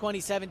hit in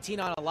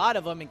 2017 on a lot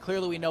of them, and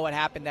clearly we know what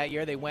happened that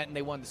year. They went and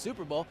they won the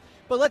Super Bowl.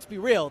 But let's be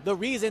real. The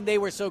reason they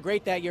were so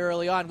great that year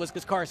early on was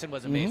because Carson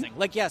was amazing.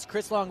 Like, yes,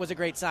 Chris Long was a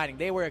great signing.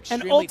 They were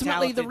extremely talented. And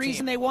ultimately, the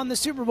reason they won the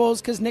Super Bowl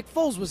is because Nick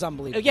Foles was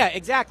unbelievable. Yeah,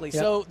 exactly.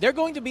 Yep. So they're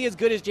going to be as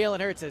good as Jalen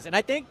Hurts is. And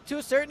I think to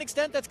a certain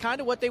extent, that's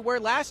kind of what they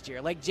were last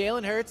year. Like,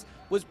 Jalen Hurts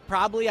was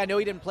probably, I know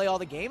he didn't play all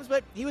the games,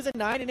 but he was a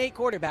 9-8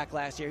 quarterback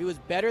last year. He was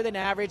better than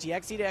average. He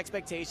exceeded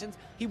expectations.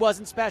 He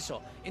wasn't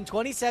special. In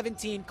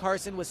 2017,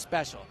 Carson was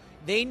special.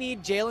 They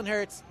need Jalen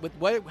Hurts. With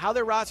how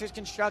their roster is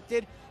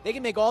constructed, they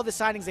can make all the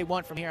signings they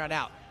want from here on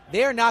out.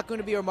 They are not going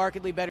to be a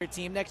markedly better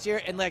team next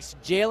year unless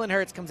Jalen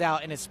Hurts comes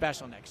out and is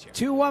special next year.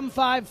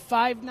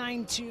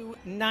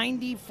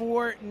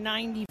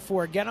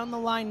 215-592-9494. Get on the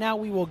line now.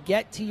 We will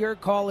get to your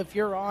call if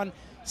you're on.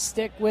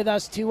 Stick with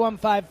us.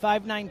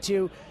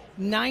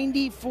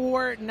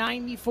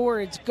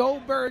 215-592-9494. It's Go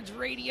Birds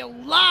Radio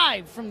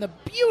live from the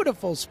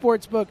beautiful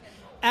sportsbook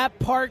at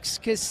Parx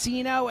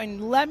Casino.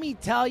 And let me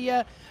tell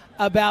you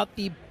about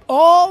the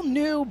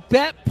all-new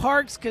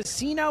BetParx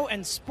Casino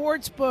and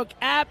Sportsbook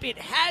app. It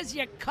has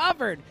you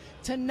covered.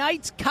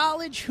 Tonight's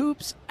college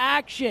hoops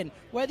action.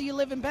 Whether you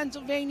live in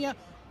Pennsylvania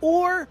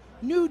or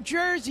New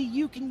Jersey,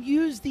 you can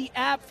use the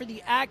app for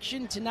the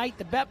action tonight.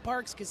 The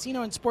BetParx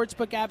Casino and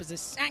Sportsbook app is a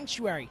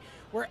sanctuary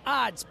where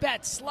odds,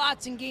 bets,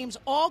 slots, and games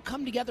all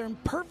come together in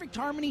perfect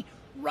harmony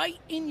right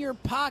in your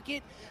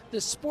pocket. The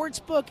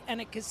Sportsbook and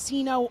a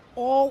casino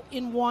all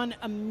in one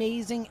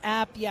amazing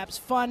app. The app's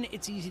fun.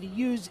 It's easy to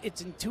use.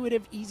 It's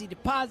intuitive, easy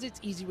deposits,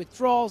 easy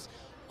withdrawals,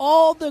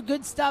 all the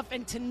good stuff.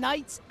 And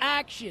tonight's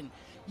action,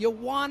 you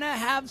want to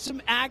have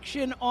some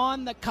action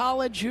on the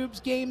college hoops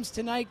games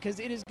tonight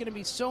because it is going to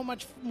be so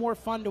much more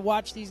fun to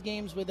watch these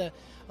games with a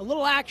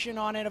little action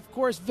on it. Of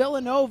course,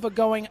 Villanova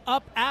going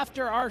up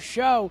after our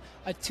show,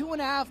 a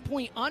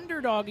 2.5-point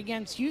underdog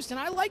against Houston.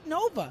 I like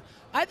Nova.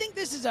 I think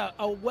this is a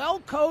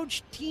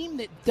well-coached team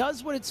that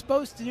does what it's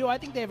supposed to do. I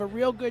think they have a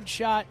real good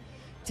shot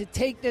to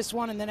take this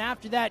one. And then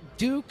after that,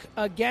 Duke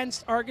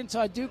against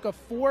Arkansas. Duke, a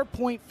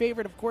 4-point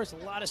favorite. Of course, a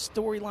lot of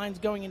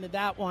storylines going into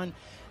that one.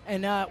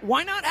 And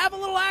why not have a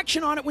little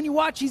action on it when you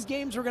watch these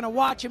games? We're going to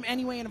watch them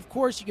anyway. And, of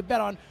course, you can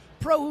bet on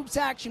pro hoops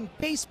action.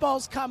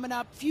 Baseball's coming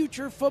up,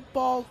 future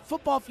football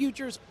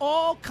futures,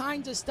 all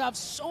kinds of stuff.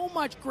 So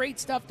much great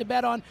stuff to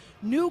bet on.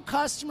 New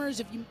customers,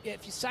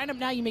 if you sign up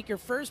now, you make your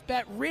first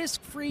bet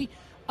risk-free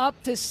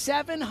up to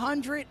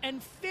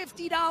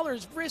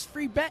 $750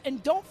 risk-free bet.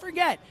 And don't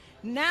forget,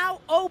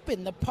 now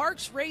open the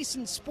Parx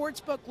Racing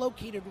Sportsbook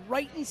located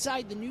right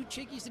inside the new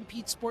Chickies and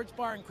Pete's Sports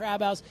Bar and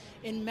Crab House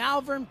in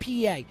Malvern,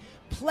 PA.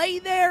 Play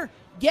there,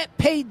 get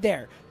paid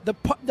there. The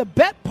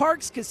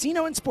BetParx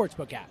Casino and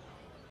Sportsbook app.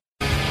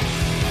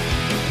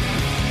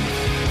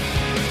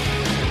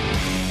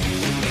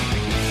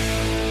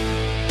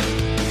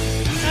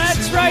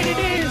 That's right, it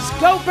is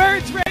Go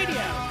Birds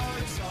Radio,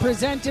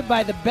 presented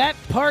by the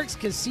BetParx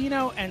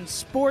Casino and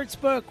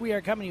Sportsbook. We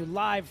are coming to you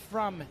live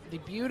from the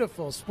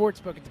beautiful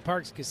Sportsbook at the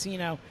Parx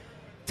Casino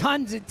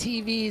Tons of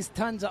TVs,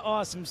 tons of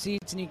awesome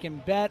seats, and you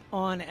can bet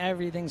on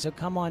everything. So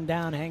come on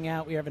down, hang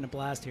out. We're having a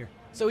blast here.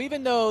 So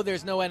even though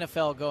there's no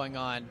NFL going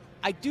on,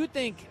 I do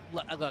think,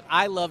 look,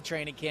 I love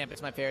training camp.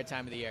 It's my favorite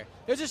time of the year.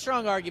 There's a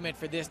strong argument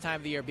for this time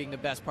of the year being the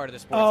best part of the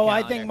sports calendar.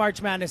 I think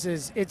March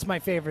Madness it's my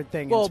favorite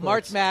thing. Well,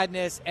 March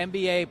Madness,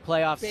 NBA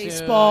playoffs,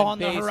 baseball soon, on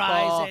the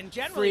horizon.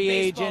 Generally, free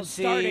baseball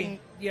agency starting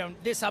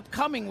this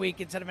upcoming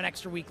week instead of an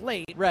extra week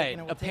late. Right.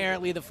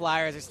 Apparently, the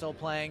Flyers are still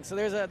playing, so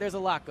there's a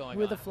lot going on.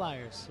 Who are the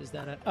Flyers? Is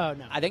that oh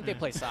no? I think they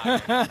play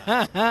soccer.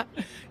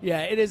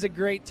 Yeah, it is a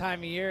greght time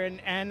of year,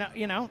 and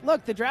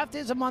look, the draft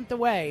is a month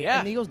away, Yeah,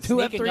 and the Eagles do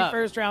have 3 up.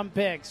 first-round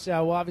picks,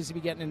 so we'll obviously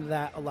be getting into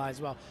that a lot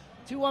as well.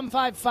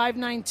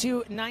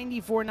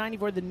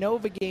 215-592-9494. The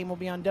Nova game will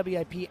be on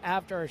WIP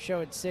after our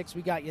show at 6.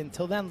 We got you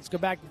until then. Let's go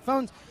back to the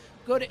phones.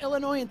 Go to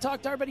Illinois and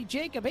talk to our buddy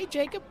Jacob. Hey,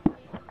 Jacob.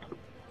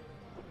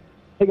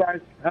 Hey,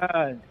 guys.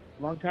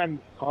 Long-time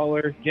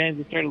caller.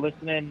 James, I started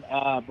listening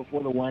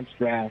before the Wentz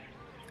draft.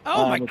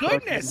 Oh, my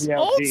goodness.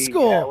 Old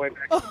school.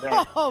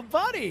 Oh,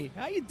 buddy.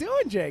 How you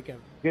doing,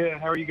 Jacob? Good.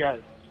 How are you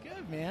guys?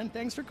 Good, man.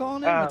 Thanks for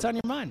calling in. What's on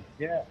your mind?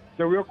 Yeah.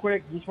 So real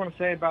quick, just want to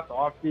say about the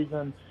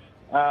offseason,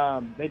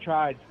 they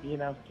tried.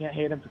 Can't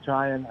hate them for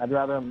trying. I'd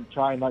rather them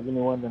try and not give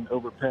me one than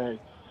overpay.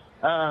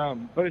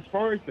 But as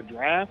far as the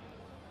draft,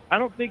 I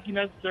don't think you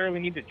necessarily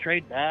need to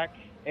trade back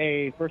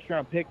a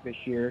first-round pick this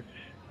year,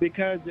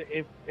 because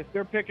if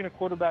they're picking a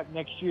quarterback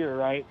next year,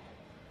 right,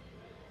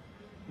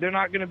 they're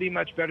not going to be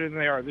much better than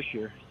they are this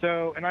year.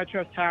 So, and I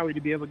trust Howie to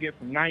be able to get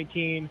from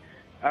 19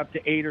 up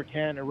to 8 or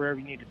 10 or wherever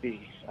you need to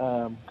be.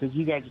 Because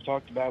you guys have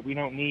talked about you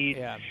don't need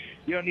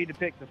to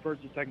pick the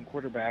first or second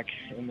quarterback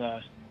in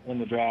the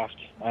draft.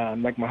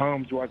 Like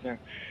Mahomes wasn't.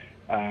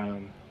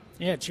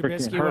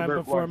 Trubisky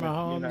went before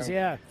Mahomes.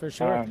 Yeah, for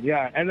sure.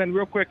 And then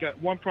real quick,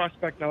 one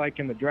prospect I like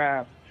in the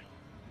draft.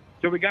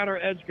 So we got our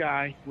edge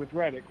guy with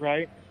Reddick,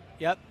 right?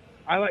 Yep.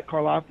 I like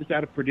Karlaftis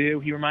out of Purdue.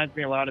 He reminds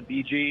me a lot of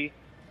BG.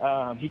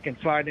 He can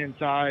slide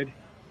inside.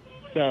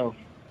 So,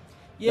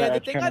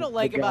 the thing I don't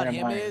like about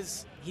him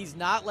is he's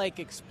not like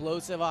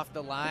explosive off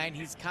the line.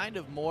 He's kind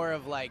of more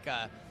of like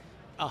a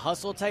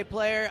hustle type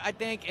player, I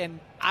think, and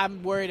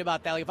I'm worried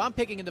about that. Like, if I'm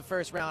picking in the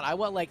first round, I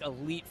want like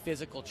elite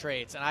physical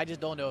traits, and I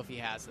just don't know if he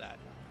has that.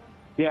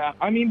 Yeah,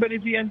 I mean, but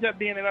if he ends up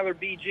being another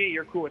BG,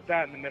 you're cool with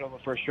that in the middle of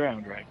the first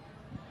round, right?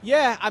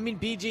 Yeah, I mean,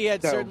 BG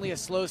had certainly a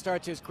slow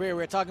start to his career.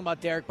 We were talking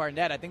about Derek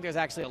Barnett. I think there's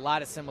actually a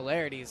lot of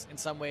similarities in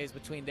some ways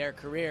between their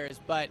careers.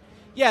 But,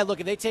 yeah, look,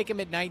 if they take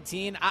him at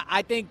 19,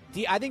 I think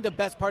the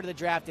best part of the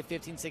draft at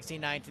 15, 16,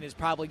 19 is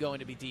probably going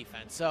to be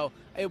defense. So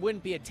it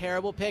wouldn't be a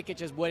terrible pick. It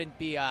just wouldn't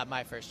be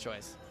my first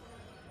choice.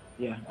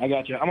 Yeah, I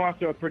got you. I'm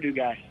also a Purdue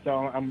guy, so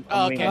I'm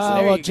okay.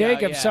 Well,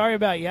 Jacob, sorry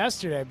about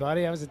yesterday,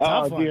 buddy. That was a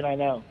tough one. Oh, dude, I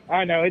know.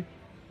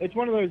 It's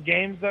one of those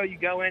games, though. You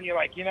go in, you're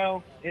like,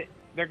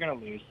 they're going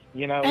to lose.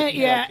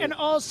 And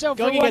also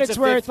for what it's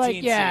worth,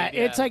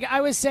 it's like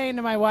I was saying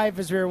to my wife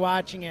as we were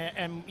watching it,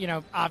 and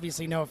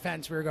obviously, no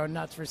offense, we were going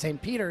nuts for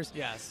St. Peter's.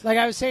 Yes. Like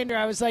I was saying to her,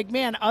 I was like,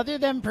 man, other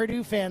than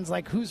Purdue fans,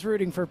 like who's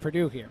rooting for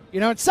Purdue here?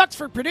 It sucks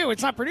for Purdue.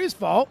 It's not Purdue's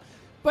fault,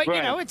 but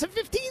it's a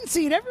 15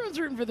 seed. Everyone's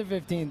rooting for the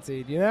 15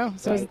 seed.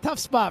 So it's a tough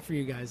spot for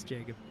you guys,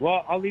 Jacob.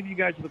 Well, I'll leave you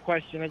guys with a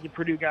question. As a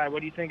Purdue guy,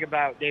 what do you think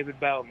about David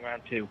Bell in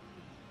round 2?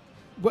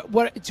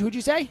 Who'd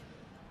you say?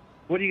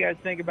 What do you guys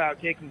think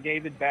about taking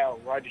David Bell,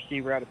 wide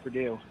receiver out of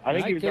Purdue? I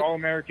think he was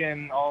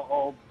All-American,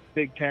 all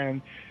Big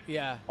Ten,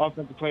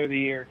 Offensive Player of the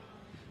Year.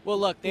 Well,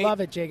 look, love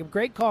it, Jacob.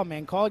 Great call,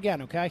 man. Call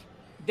again, okay?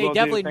 They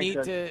definitely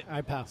need to. All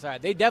right, pal. Sorry,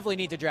 they definitely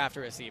need to draft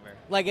a receiver.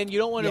 And you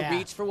don't want to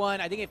reach for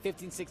one. I think at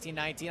 15, 16,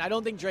 19, I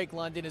don't think Drake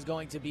London is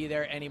going to be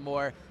there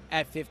anymore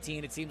at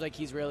 15. It seems like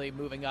he's really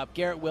moving up.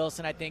 Garrett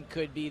Wilson, I think,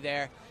 could be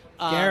there.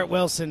 Garrett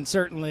Wilson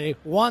certainly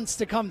wants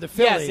to come to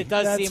Philly. Yes, it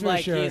does seem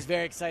like sure. he's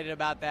very excited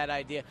about that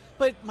idea.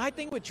 But my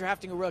thing with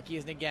drafting a rookie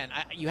is, again,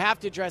 you have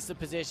to address the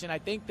position. I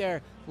think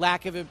their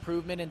lack of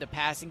improvement in the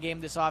passing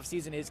game this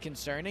offseason is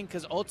concerning,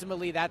 because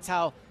ultimately that's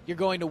how you're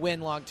going to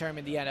win long-term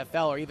in the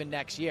NFL or even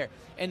next year.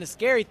 And the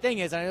scary thing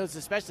is, and I know it's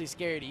especially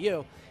scary to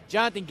you,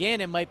 Jonathan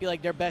Gannon might be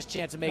like their best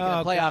chance of making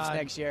the playoffs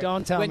next year.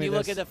 Don't tell me when you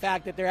look at the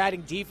fact that they're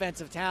adding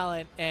defensive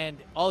talent, and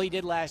all he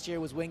did last year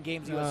was win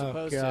games he was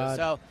supposed to.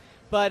 So.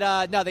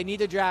 But, no, they need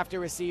to draft a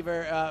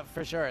receiver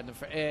for sure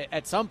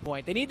at some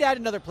point. They need to add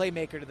another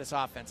playmaker to this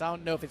offense. I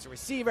don't know if it's a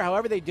receiver.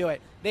 However they do it,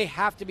 they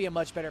have to be a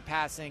much better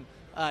passing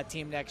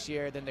team next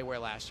year than they were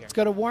last year. Let's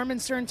go to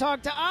Warminster and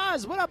talk to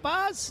Oz. What up,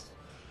 Oz?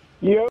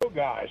 Yo,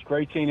 guys.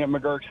 Great seeing you at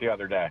McGurk's the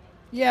other day.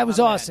 Yeah, it was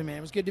awesome, man.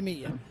 It was good to meet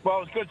you. Well,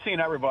 it was good seeing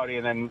everybody,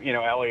 and then,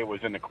 Elliot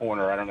was in the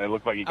corner. I don't know. It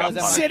looked like he got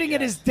punished. Sitting at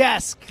his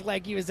desk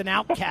like he was an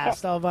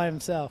outcast all by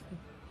himself.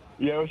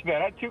 Yeah, it was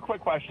bad. I had 2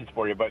 quick questions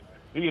for you, but,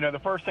 the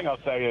first thing I'll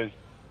say is,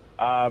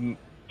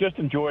 just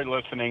enjoyed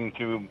listening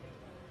to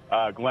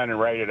Glenn and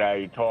Ray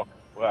today talk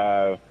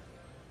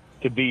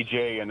to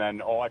BG, and then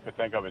all I could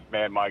think of is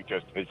Mad Mike,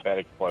 just his head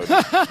exploded.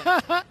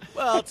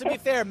 Well, to be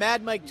fair,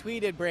 Mad Mike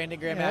tweeted Brandon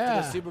Graham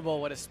after the Super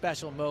Bowl what a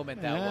special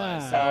moment that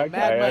was. So Okay,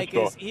 Mad Mike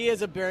cool. he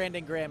is a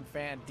Brandon Graham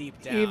fan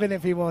deep down. Even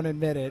if he won't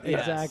admit it.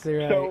 Yes. Exactly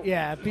right. So,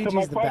 yeah, so PG's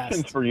my the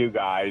question's best. for you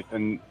guys,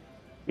 and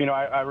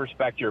I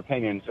respect your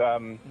opinions.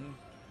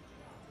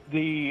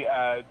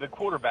 The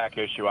quarterback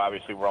issue,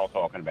 obviously, we're all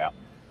talking about.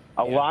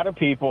 A lot of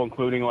people,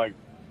 including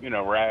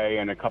Ray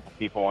and a couple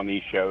people on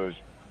these shows,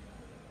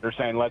 they're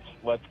saying let's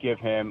give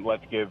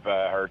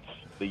Hurts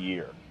the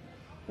year.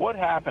 What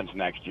happens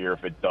next year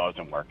if it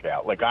doesn't work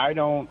out? I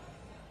don't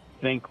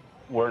think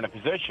we're in a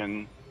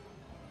position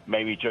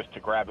maybe just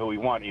to grab who we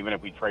want, even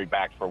if we trade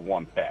back for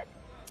one pick.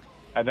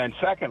 And then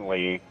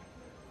secondly,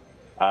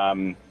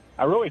 I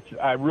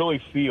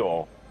really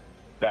feel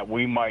that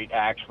we might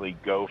actually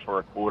go for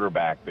a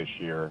quarterback this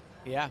year.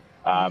 Yeah.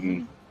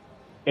 I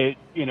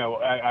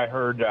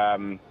heard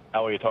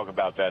Elliot talk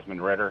about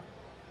Desmond Ridder.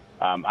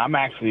 I'm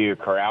actually a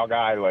Corral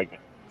guy.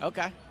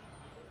 Okay.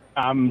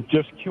 I'm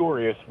just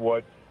curious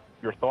what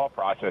your thought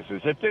process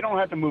is. If they don't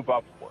have to move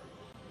up for it,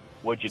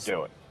 would you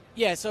do it?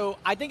 Yeah, so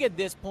I think at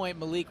this point,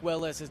 Malik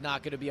Willis is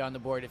not going to be on the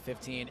board at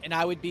 15, and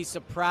I would be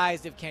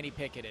surprised if Kenny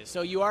Pickett is.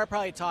 So you are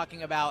probably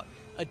talking about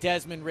a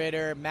Desmond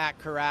Ridder, Matt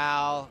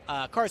Corral.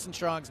 Carson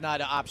Strong's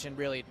not an option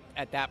really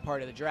at that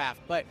part of the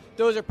draft, but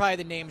those are probably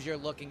the names you're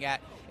looking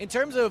at. In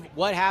terms of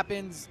what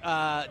happens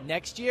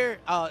next year,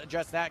 I'll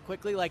address that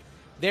quickly.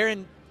 They're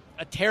in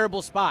a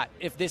terrible spot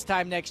if this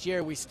time next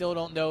year we still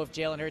don't know if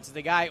Jalen Hurts is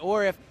the guy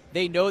or if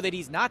they know that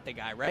he's not the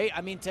guy, right?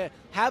 I mean, to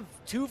have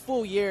 2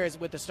 full years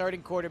with the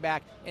starting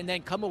quarterback and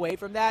then come away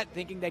from that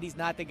thinking that he's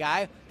not the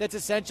guy, that's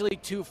essentially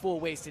 2 full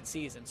wasted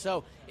seasons.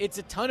 So it's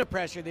a ton of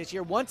pressure this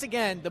year. Once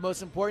again, the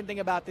most important thing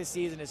about this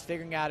season is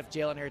figuring out if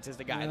Jalen Hurts is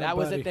the guy. That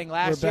was the thing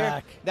last year.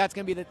 Back. That's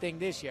going to be the thing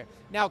this year.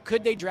 Now,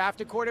 could they draft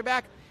a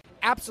quarterback?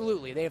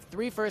 Absolutely. They have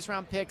 3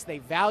 first-round picks. They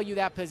value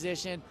that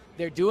position.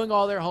 They're doing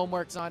all their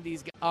homeworks on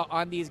these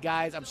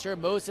guys. I'm sure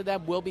most of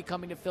them will be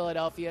coming to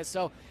Philadelphia.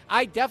 So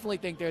I definitely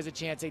think there's a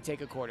chance they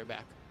take a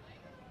quarterback.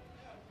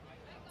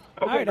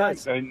 Okay, All right,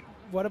 guys. and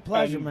What a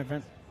pleasure, my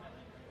friend.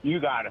 you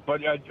got it.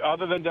 But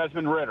other than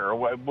Desmond Ridder,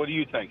 what do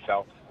you think,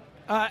 Sal?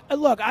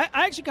 Look, I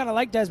actually kind of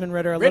like Desmond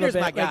Ridder Ridder's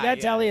little bit. my guy,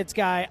 That's yeah. Elliot's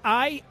guy.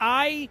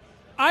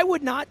 I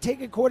would not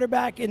take a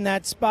quarterback in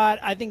that spot.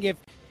 I think if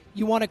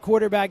you want a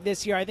quarterback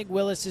this year, I think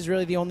Willis is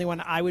really the only one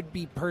I would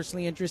be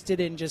personally interested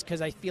in, just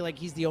because I feel like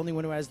he's the only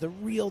one who has the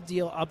real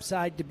deal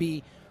upside to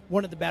be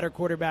one of the better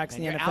quarterbacks in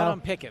the You're NFL. out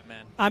on Pickett,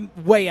 man. I'm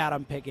way out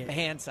on Pickett. The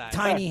hand size.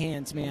 Tiny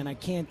hands, man. I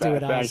can't do it,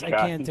 Thanks, Oz. I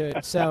can't do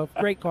it. So,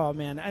 great call,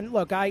 man. And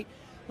look,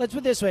 let's put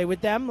it this way.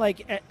 With them,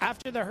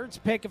 after the Hurts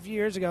pick a few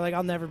years ago,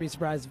 I'll never be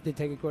surprised if they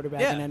take a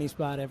quarterback in any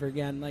spot ever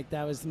again.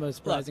 That was the most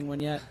surprising one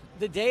yet.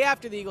 The day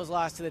after the Eagles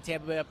lost to the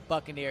Tampa Bay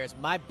Buccaneers,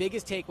 my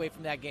biggest takeaway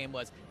from that game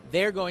was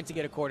they're going to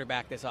get a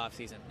quarterback this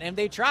offseason. And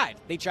they tried.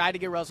 They tried to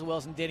get Russell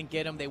Wilson, didn't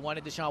get him. They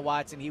wanted Deshaun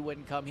Watson. He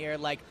wouldn't come here.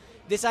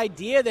 This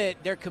idea that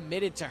they're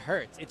committed to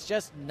Hurts, it's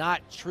just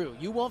not true.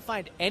 You won't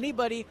find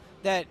anybody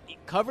that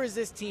covers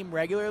this team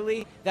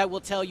regularly that will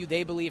tell you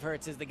they believe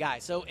Hurts is the guy.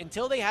 So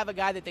until they have a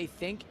guy that they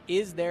think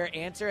is their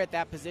answer at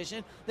that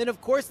position, then of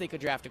course they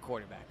could draft a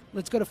quarterback.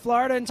 Let's go to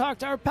Florida and talk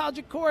to our pal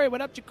Jacory.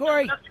 What up,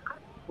 Jacory?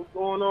 What's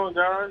going on,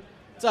 guys?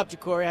 What's up,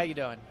 Jacory? How you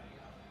doing?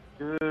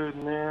 Good,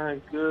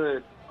 man.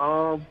 Good.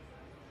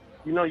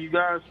 You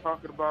guys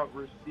talking about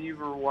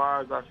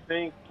receiver-wise, I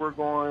think we're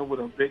going with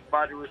a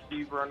big-body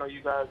receiver. I know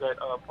you guys at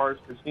Parks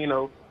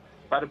Casino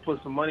got to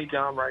put some money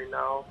down right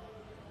now.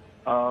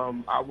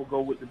 I will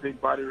go with the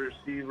big-body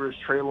receivers,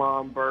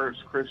 Treylon Burks,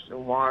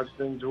 Christian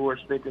Watson, George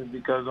Pickens,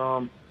 because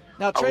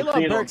Now,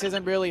 Treylon Burks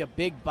isn't really a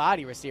big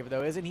body receiver,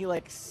 though. Isn't he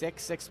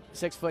 6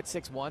 foot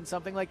 6'1",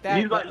 something like that?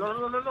 He's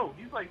no.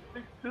 He's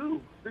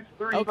 6'2",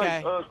 6'3".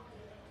 Okay.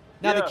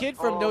 Now, the kid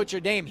from Notre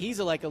Dame, he's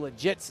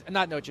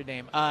not Notre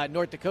Dame,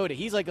 North Dakota.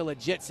 He's a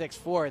legit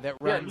 6'4" that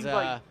runs. He's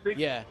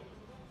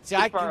See,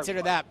 I 6'5",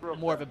 consider that real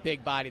more of fast. a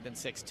big body than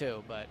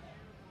 6'2", but.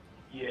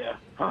 Yeah.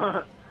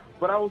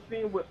 But I was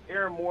seeing what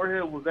Aaron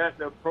Moorhead was at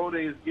the pro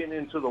day is getting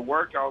into the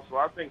workout, so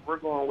I think we're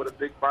going with a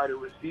big body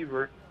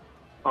receiver.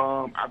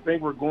 I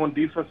think we're going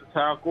defensive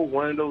tackle,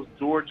 one of those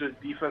Georgia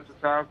defensive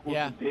tackles,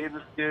 Yeah. the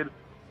Davis kid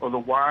or the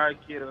Wide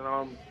kid.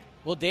 And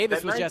Well,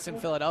 Davis that was 19 just in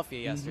Philadelphia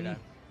yesterday.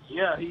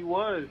 yeah, he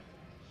was.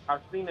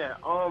 I've seen that.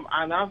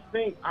 And I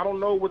think I don't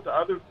know with the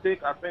other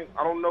pick. I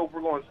don't know if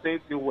we're going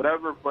safety or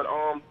whatever. But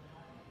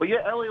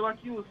yeah, Elliot,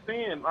 like you was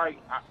saying, I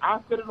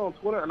said it on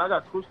Twitter and I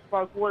got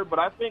crucified for it. But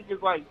I think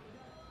it's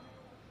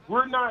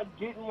we're not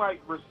getting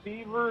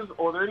receivers,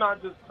 or they're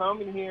not just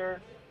coming here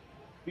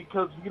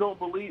because you don't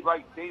believe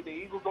the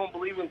Eagles don't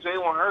believe in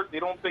Jalen Hurts. They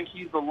don't think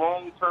he's the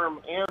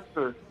long-term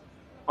answer.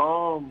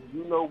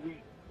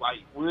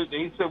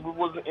 They said we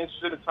wasn't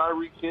interested in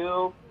Tyreek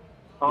Hill.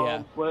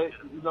 But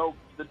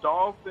the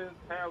Dolphins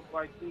have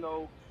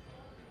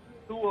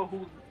Tua,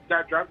 who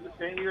got drafted the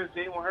same year as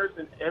Jalen Hurts,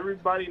 and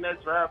everybody in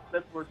that draft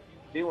except for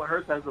Jalen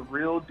Hurts has a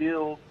real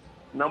deal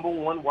number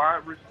one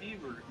wide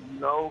receiver.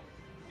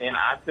 And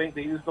I think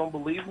they just don't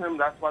believe him.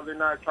 That's why they're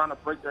not trying to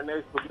break their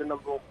necks for the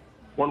number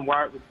one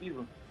wide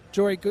receiver.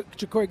 Corey,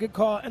 good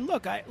call. And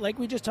look, like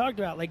we just talked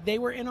about, like they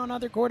were in on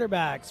other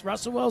quarterbacks.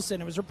 Russell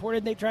Wilson, it was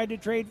reported they tried to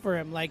trade for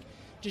him. Like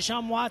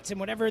Deshaun Watson,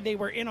 whatever they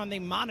were in on, they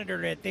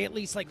monitored it. They at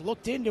least like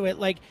looked into it.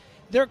 Like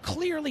they're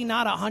clearly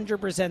not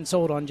 100%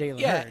 sold on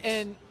Jalen Hurts.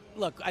 And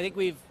look, I think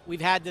we've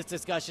had this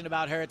discussion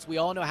about Hurts. We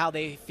all know how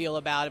they feel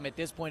about him. At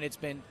this point, it's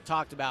been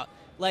talked about.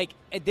 Like,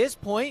 at this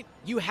point,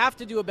 you have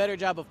to do a better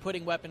job of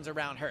putting weapons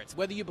around Hurts.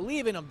 Whether you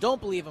believe in him,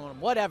 don't believe in him,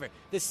 whatever.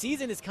 The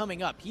season is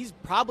coming up. He's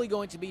probably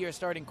going to be your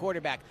starting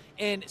quarterback.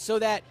 And so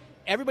that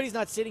everybody's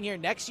not sitting here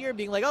next year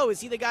being like, oh,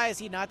 is he the guy? Is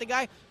he not the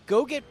guy?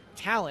 Go get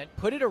talent,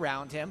 put it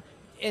around him,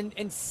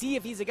 and see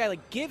if he's a guy.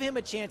 Like, give him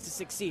a chance to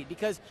succeed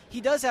because he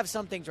does have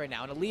some things right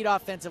now, an elite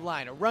offensive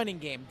line, a running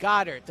game,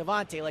 Goddard,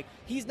 Devontae. Like,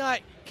 he's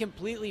not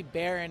completely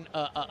barren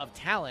of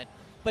talent.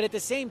 But at the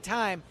same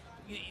time,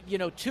 you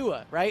know,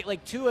 Tua, right?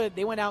 Like Tua,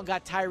 they went out and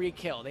got Tyreek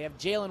Hill. They have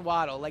Jalen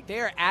Waddle. Like they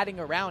are adding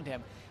around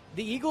him.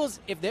 The Eagles,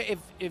 if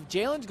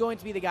Jalen's going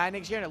to be the guy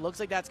next year, and it looks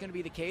like that's going to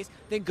be the case,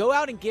 then go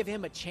out and give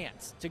him a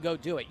chance to go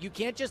do it. You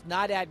can't just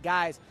not add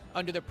guys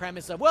under the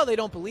premise of, well, they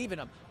don't believe in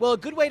him. Well, a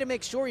good way to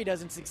make sure he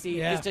doesn't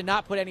succeed is to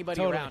not put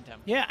anybody around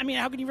him. Yeah, I mean,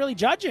 how can you really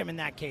judge him in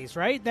that case,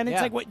 right? Then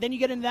it's like, then you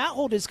get into that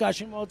whole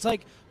discussion. Well, it's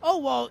like, oh,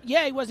 well,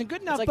 yeah, he wasn't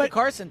good enough. It's like but the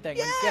Carson thing.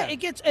 Yeah, it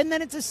gets, and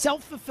then it's a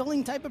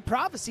self-fulfilling type of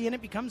prophecy, and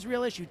it becomes a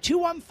real issue.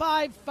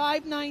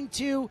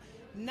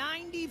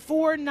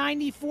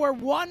 215-592-9494.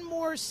 One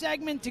more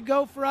segment to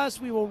go for us.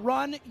 We will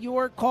run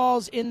your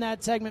calls in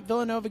that segment.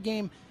 Villanova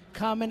game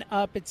coming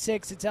up at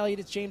 6. It's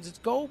Elliot, it's James, it's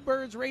Go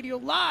Birds Radio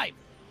live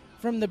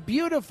from the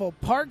beautiful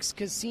Parks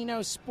Casino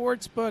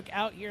Sportsbook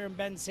out here in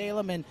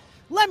Bensalem. And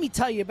let me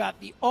tell you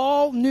about the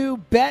all-new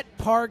Bet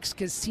Parks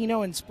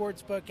Casino and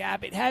Sportsbook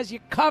app. It has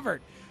you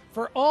covered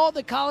for all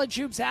the college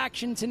hoops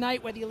action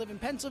tonight, whether you live in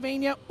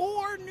Pennsylvania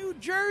or New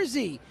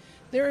Jersey.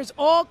 There is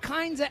all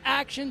kinds of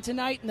action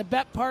tonight, and the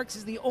Bet Parks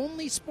is the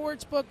only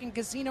sportsbook and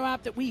casino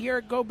app that we here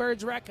at Go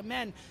Birds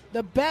recommend.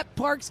 The Bet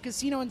Parks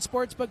Casino and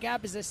Sportsbook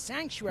app is a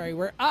sanctuary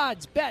where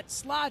odds, bets,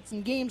 slots,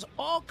 and games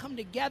all come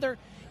together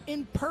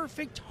in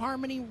perfect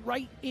harmony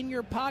right in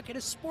your pocket. A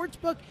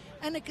sportsbook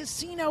and a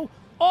casino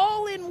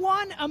all in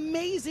one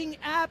amazing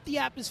app. The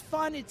app is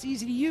fun, it's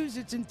easy to use,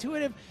 it's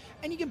intuitive,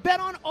 and you can bet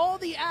on all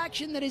the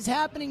action that is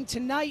happening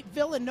tonight.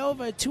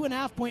 Villanova, a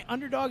 2.5-point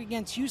underdog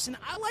against Houston.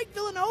 I like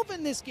Villanova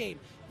in this game.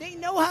 They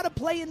know how to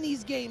play in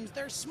these games.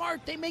 They're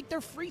smart. They make their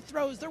free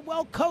throws. They're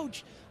well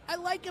coached. I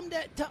like them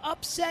to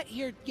upset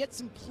here, get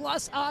some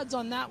plus odds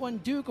on that one.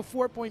 Duke, a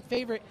 4-point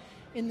favorite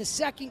in the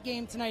second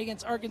game tonight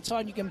against Arkansas,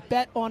 and you can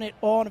bet on it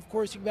all. And, of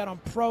course, you can bet on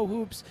pro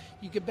hoops.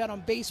 You can bet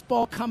on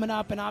baseball coming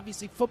up and,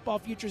 obviously, football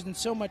futures and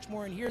so much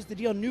more. And here's the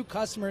deal, new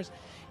customers.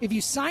 If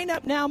you sign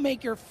up now,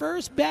 make your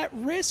first bet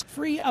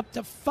risk-free up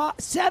to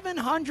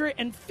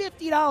 $750.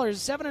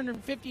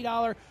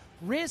 $750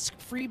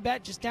 risk-free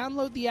bet. Just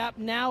download the app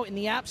now in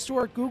the App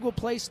Store, Google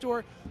Play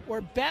Store,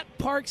 or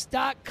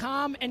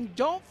betparks.com. And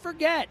don't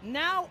forget,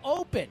 now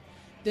open,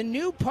 the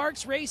new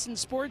Parks Race and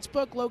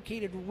Sportsbook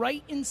located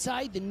right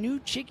inside the new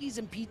Chickies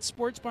and Pete's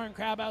Sports Bar and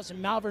Crab House in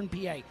Malvern,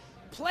 PA.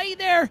 Play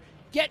there,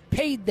 get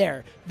paid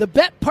there. The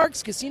Bet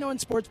Parks Casino and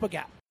Sportsbook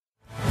app.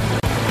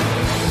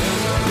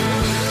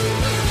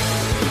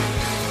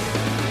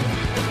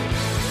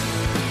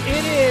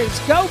 It is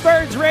Go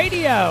Birds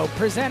Radio,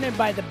 presented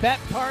by the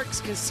Bet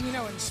Parks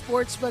Casino and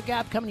Sportsbook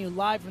app, coming to you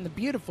live from the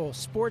beautiful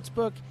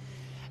Sportsbook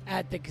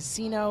at the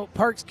casino,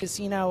 Parks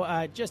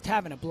Casino. Just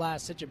having a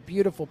blast. Such a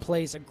beautiful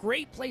place. A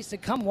great place to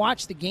come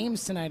watch the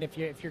games tonight. If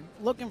you're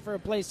looking for a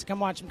place to come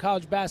watch some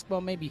college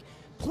basketball, maybe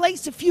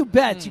place a few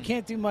bets. You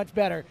can't do much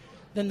better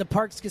than the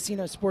Parks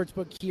Casino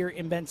Sportsbook here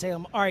in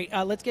Bensalem. All right,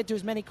 let's get to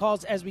as many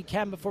calls as we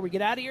can before we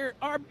get out of here.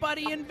 Our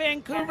buddy in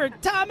Vancouver,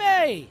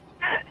 Tommy.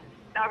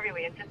 Not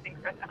really interesting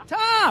for them.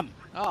 Tom.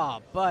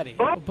 Oh, buddy.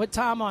 We'll put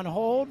Tom on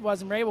hold.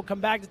 Wasn't ready. We'll come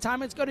back to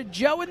Tom. Let's go to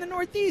Joe in the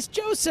Northeast.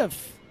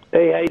 Joseph.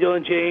 Hey, how you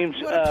doing, James?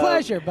 What a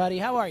pleasure, buddy.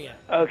 How are you?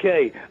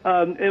 Okay.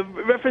 In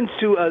reference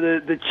to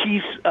the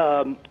Chiefs,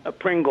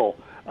 Pringle,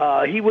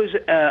 he was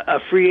a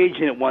free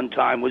agent at one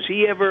time. Was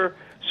he ever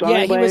signed by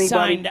anybody? Yeah, he was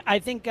signed. I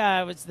think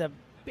it was the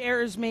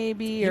Bears,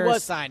 maybe. He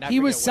was signed.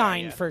 He was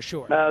signed for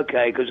sure.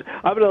 Okay, because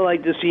I would have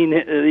liked to see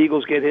the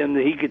Eagles get him.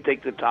 That he could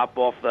take the top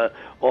off for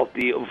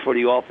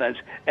the offense.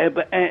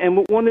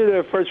 And one of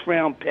their first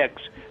round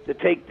picks to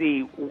take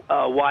the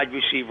wide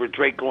receiver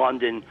Drake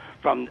London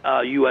from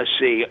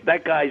USC.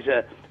 That guy's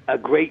a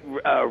great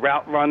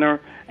route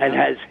runner and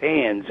has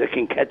hands that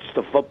can catch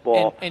the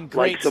football. And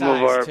great like some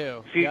size, of our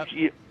too.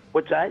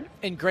 What's that?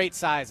 And great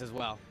size as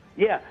well.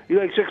 Yeah,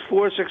 you're like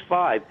 6'4",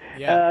 6'5".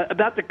 Yeah.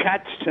 About the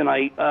Cats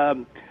tonight,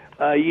 20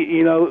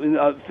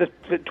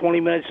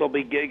 minutes they'll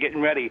be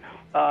getting ready.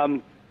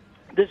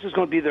 This is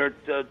going to be their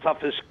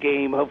toughest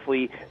game.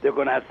 Hopefully, they're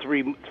going to have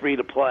three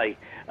to play.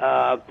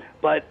 But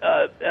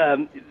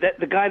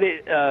the guy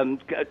that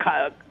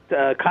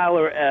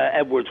Kyler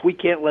Edwards, we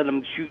can't let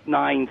him shoot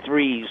 9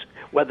 threes,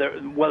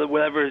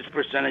 whatever his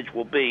percentage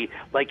will be,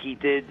 like he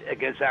did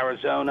against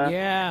Arizona.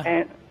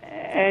 Yeah.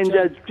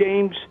 And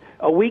James,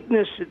 a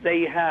weakness that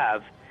they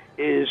have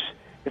is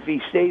if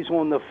he stays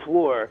on the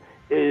floor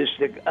is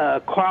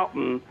the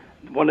Carlton,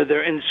 one of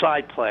their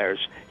inside players.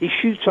 He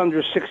shoots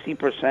under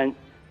 60%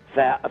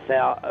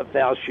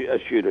 foul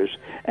shooters,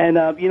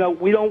 and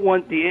we don't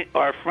want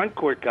our front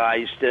court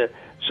guys to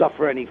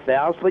suffer any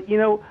fouls. But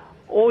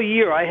all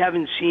year I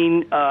haven't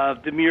seen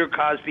Demir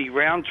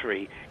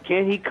Cosby-Roundtree.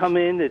 Can't he come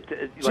in, like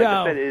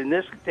I said, in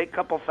this, take a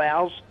couple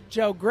fouls?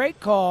 Joe, great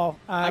call.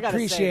 I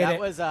appreciate that it.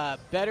 Was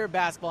better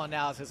basketball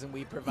analysis than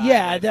we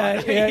provided.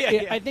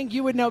 Yeah, I think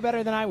you would know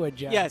better than I would,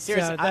 Joe. Yeah,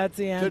 seriously. So that's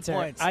the answer. Good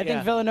points. I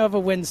think Villanova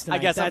wins tonight. I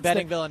guess I'm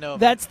betting Villanova.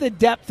 That's the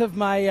depth of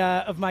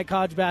my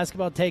college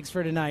basketball takes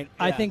for tonight.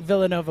 Yeah. I think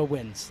Villanova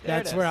wins.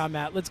 That's where I'm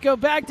at. Let's go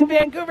back to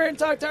Vancouver and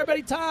talk to our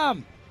buddy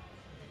Tom.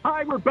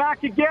 Hi, we're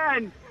back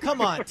again.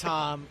 Come on,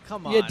 Tom.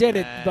 Come on. You did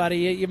man. it, buddy.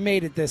 You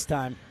made it this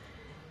time.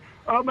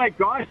 Oh, my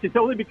gosh. It's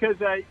only because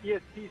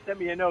ESP sent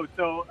me a note.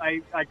 So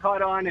I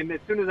caught on, and as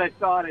soon as I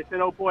saw it, I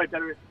said, oh, boy,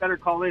 better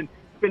call in.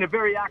 It's been a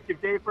very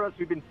active day for us.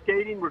 We've been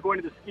skating. We're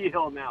going to the ski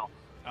hill now.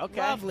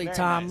 Okay. Lovely, very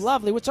Tom. nice.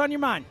 Lovely. What's on your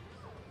mind?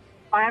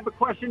 I have a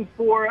question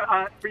for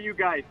you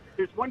guys.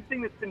 There's one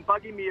thing that's been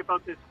bugging me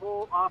about this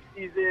whole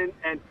offseason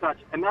and such,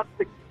 and that's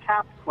the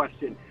cap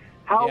question.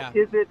 How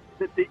is it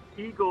that the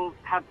Eagles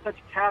have such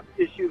cap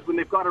issues when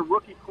they've got a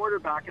rookie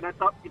quarterback, and I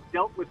thought we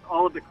dealt with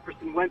all of the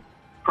Carson Wentz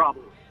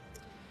problems?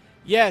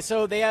 Yeah,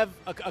 so they have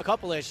a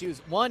couple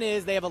issues. One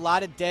is they have a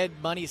lot of dead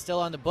money still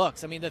on the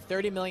books. I mean, the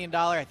 $30 million,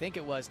 I think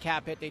it was,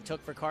 cap hit they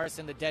took for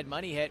Carson, the dead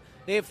money hit.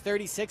 They have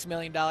 $36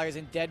 million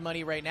in dead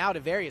money right now to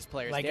various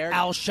players. Like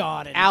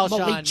Alshon and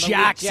Malik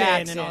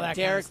Jackson and all that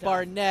Derek kind of stuff.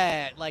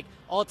 Barnett, like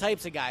all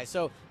types of guys.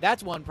 So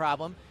that's one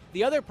problem.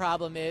 The other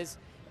problem is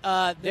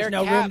there's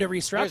no room to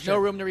restructure. There's no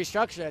room to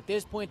restructure. At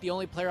this point, the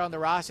only player on the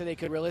roster they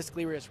could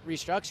realistically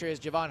restructure is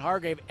Javon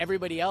Hargrave.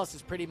 Everybody else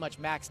is pretty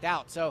much maxed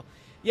out. So,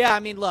 yeah,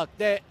 I mean, look,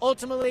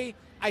 ultimately,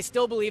 I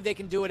still believe they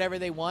can do whatever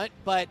they want,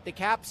 but the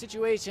cap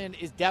situation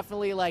is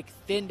definitely,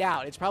 thinned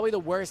out. It's probably the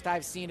worst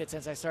I've seen it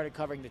since I started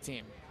covering the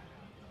team.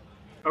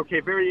 Okay,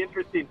 very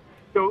interesting.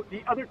 So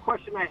the other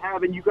question I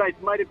have, and you guys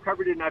might have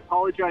covered it, and I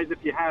apologize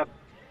if you have,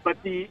 but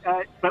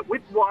but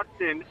with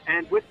Watson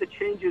and with the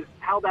changes,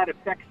 how that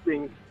affects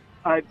things,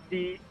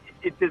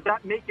 does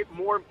that make it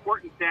more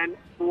important then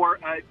for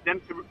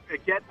them to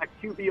get a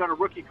QB on a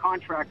rookie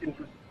contract, and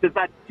does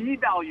that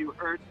devalue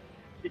Hurts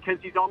because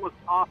he's almost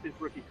off his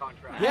rookie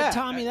contract? Yeah,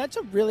 Tommy, that's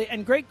a really –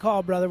 and great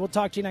call, brother. We'll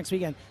talk to you next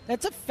weekend.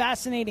 That's a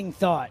fascinating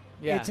thought.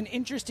 Yeah. It's an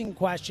interesting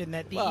question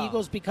that the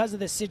Eagles, because of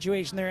the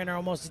situation they're in, are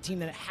almost a team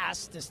that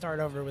has to start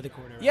over with a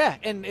quarterback. Yeah,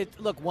 and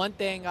look, one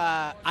thing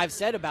I've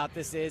said about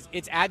this is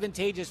it's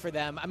advantageous for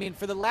them. I mean,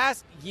 for the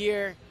last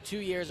year, 2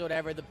 years,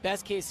 whatever, the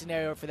best-case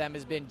scenario for them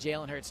has been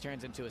Jalen Hurts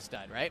turns into a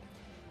stud, right?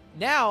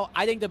 Now,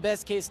 I think the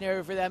best-case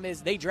scenario for them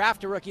is they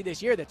draft a rookie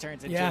this year that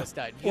turns into a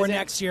stud. Or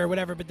next year,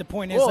 whatever, but the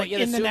point is,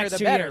 in the next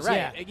 2 better, years.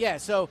 Right. Yeah,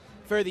 so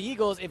for the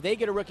Eagles, if they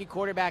get a rookie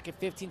quarterback at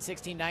 15,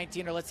 16,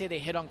 19, or let's say they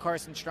hit on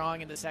Carson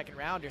Strong in the second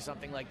round or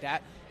something like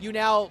that, you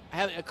now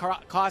have a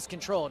cost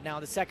control. Now,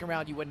 the second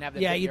round, you wouldn't have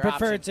the you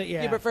prefer it to,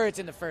 You prefer it's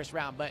in the first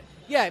round. But,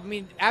 yeah, I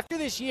mean, after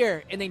this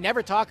year, and they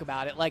never talk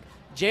about it,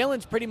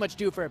 Jalen's pretty much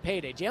due for a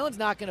payday. Jalen's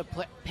not going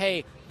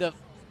to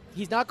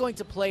he's not going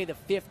to play the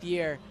fifth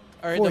year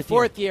or the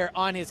fourth year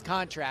on his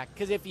contract,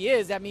 because if he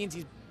is, that means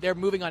they're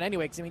moving on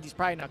anyway, because it means he's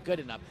probably not good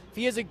enough. If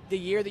he is the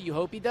year that you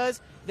hope he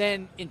does,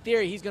 then in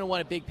theory he's going to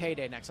want a big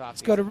payday next offseason.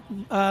 Let's go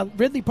to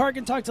Ridley Park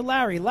and talk to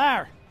Larry.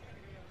 Larry.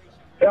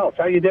 Phelps,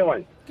 how you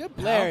doing? Good,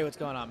 pal. Larry, what's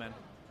going on, man?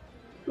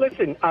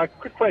 Listen,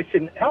 quick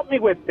question. Help me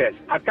with this.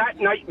 I've got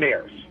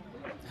nightmares.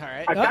 All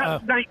right. I've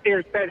got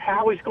nightmares that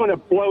Howie's going to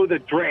blow the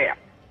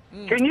draft.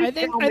 Can you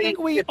tell me? I think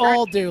we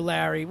all do,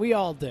 Larry. We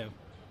all do.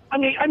 I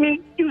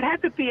mean, you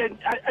have to be a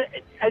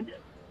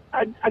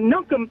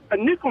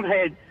nickel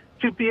head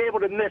to be able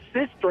to miss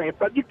this draft,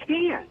 but you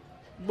can't.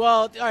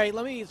 Well, all right,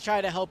 let me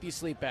try to help you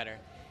sleep better.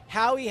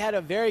 Howie had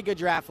a very good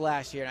draft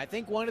last year, and I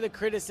think one of the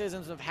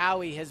criticisms of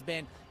Howie has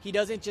been he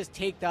doesn't just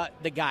take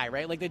the guy,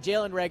 right? Like the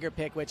Jalen Reagor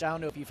pick, which I don't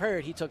know if you've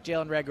heard, he took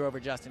Jalen Reagor over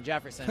Justin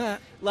Jefferson.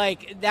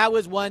 That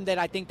was one that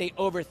I think they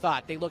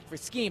overthought. They looked for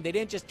scheme. They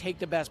didn't just take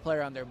the best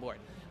player on their board.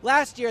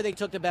 Last year, they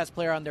took the best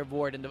player on their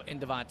board in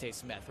Devontae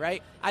Smith,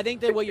 right? I think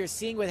that what you're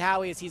seeing with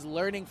Howie is he's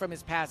learning from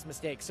his past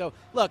mistakes. So,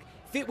 look,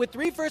 with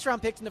 3 first-round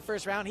picks in the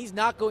first round, he's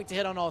not going to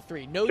hit on all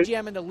 3. No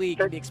GM in the league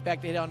can be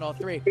expected to hit on all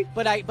 3.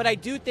 But I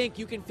do think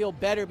you can feel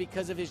better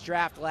because of his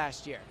draft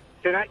last year.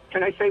 Can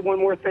I say one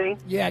more thing?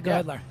 Yeah, go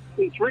ahead, Larry.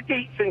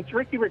 Since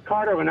Ricky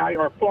Ricardo and I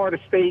are Florida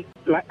State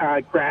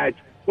grads,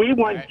 we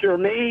want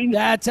Jermaine.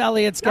 That's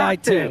Elliot's guy,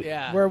 too.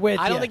 Yeah. We're with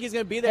you. I don't think he's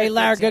going to be there. Hey,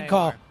 Larry, good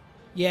call.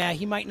 Yeah,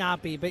 he might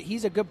not be, but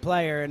he's a good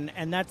player,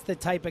 and that's the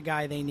type of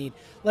guy they need.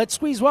 Let's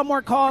squeeze one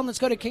more call, and let's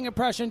go to King of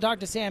Prussia and talk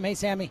to Sam. Hey,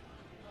 Sammy.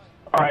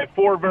 All right,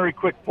 4 very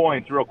quick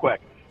points real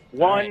quick.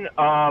 One,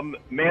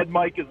 Mad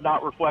Mike is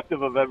not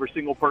reflective of every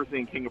single person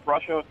in King of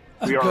Prussia.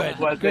 We are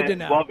pleasant,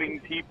 loving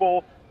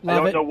people. I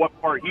don't know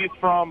what part he's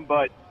from,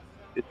 but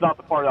it's not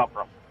the part I'm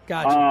from.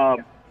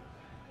 Gotcha.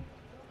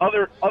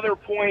 other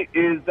point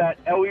is that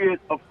Elliott,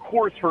 of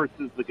course, Hurts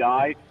is the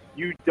guy.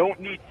 You don't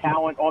need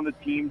talent on the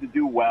team to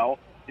do well.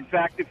 In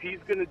fact, if he's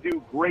going to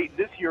do great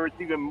this year, it's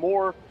even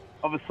more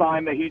of a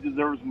sign that he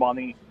deserves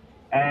money,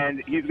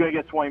 and he's going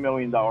to get $20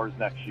 million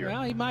next year.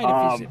 Well, he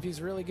might if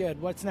he's really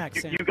good. What's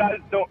next, Sam? You guys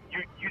don't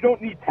you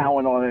don't need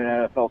talent on an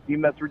NFL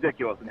team. That's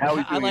ridiculous. And how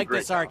he's doing I like great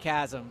the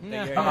sarcasm.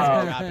 That you're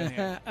dropping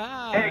here.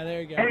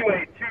 There you go.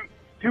 Anyway,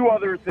 two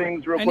other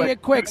things real quick. I need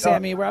it quick,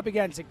 Sammy. We're up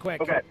against it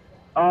quick. Okay.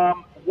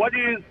 What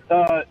is,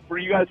 for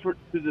you guys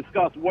to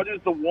discuss, what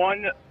is the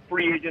one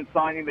free agent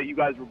signing that you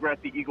guys regret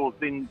the Eagles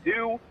didn't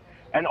do?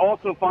 And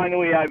also,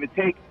 finally, I have a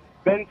take.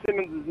 Ben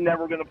Simmons is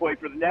never going to play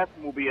for the Nets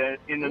and will be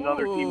in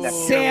another team next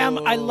year. Sam,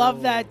 I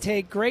love that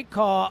take. Great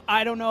call.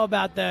 I don't know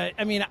about I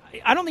don't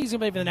think he's going to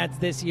play for the Nets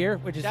this year,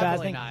 which is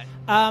Definitely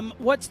fascinating.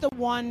 What's the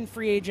one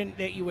free agent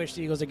that you wish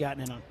the Eagles had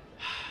gotten in on?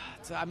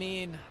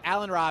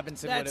 Allen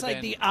Robinson would have been. That's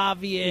like the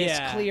obvious,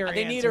 clear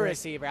They need answer. a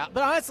receiver.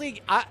 But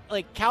honestly,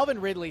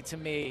 Calvin Ridley, to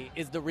me,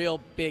 is the real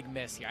big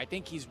miss here. I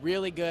think he's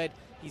really good.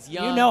 He's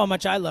young. You know how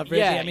much I love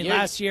Ridley. Yeah,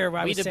 last year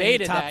I was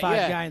debated saying top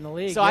 5 guy in the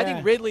league. So I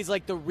think Ridley's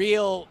like the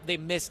real, they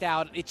missed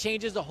out. It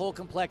changes the whole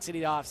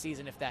complexity of the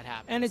offseason if that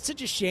happens. And it's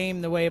such a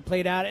shame the way it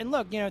played out. And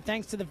look,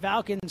 thanks to the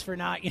Falcons for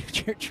not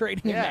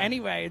trading him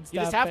anyway. And stuff,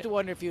 you just have to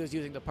wonder if he was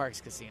using the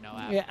Parks Casino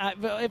app. Yeah,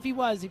 but if he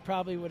was, he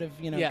probably would have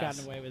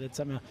gotten away with it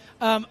somehow.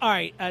 All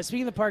right,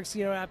 speaking of the Parks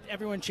Casino app,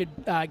 everyone should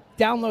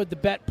download the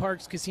Bet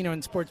Parks Casino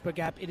and Sportsbook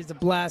app. It is a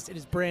blast. It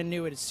is brand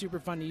new. It is super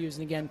fun to use.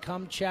 And again,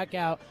 come check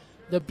out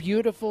the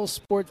beautiful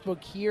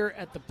sportsbook here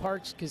at the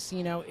Parks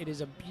Casino. It is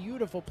a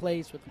beautiful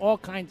place with all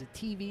kinds of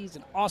TVs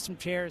and awesome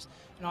chairs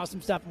and awesome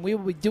stuff. And we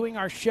will be doing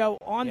our show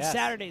on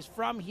Saturdays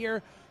from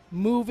here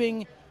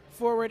moving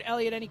forward.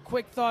 Elliot, any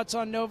quick thoughts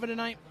on Nova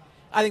tonight?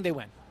 I think they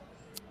win.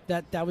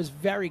 That was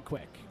very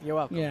quick. You're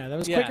welcome. Yeah, that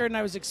was quicker than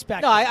I was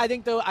expecting. No, I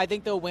think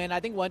they'll win. I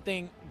think one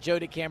thing Joe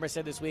DeCamera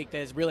said this week that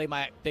is really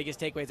my biggest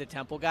takeaway as a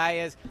Temple guy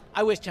is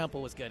I wish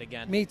Temple was good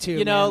again. Me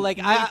too. Look,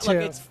 too.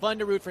 it's fun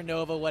to root for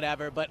Nova,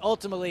 whatever, but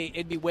ultimately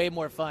it'd be way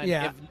more fun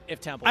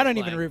if Temple. I don't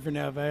was even root for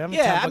Nova. I'm a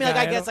Temple Temple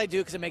guy. I guess I do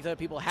because it makes other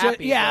people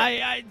happy.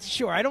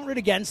 Sure. I don't root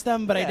against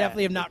them, but I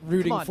definitely am not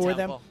rooting for them.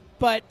 Temple.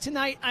 But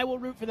tonight I will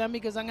root for them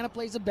because I'm going to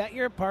place a bet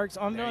here at Parks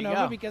on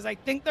Villanova because I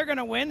think they're going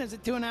to win as a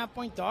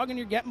 2.5-point dog, and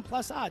you're getting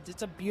plus odds.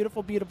 It's a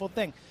beautiful, beautiful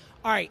thing.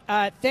 All right,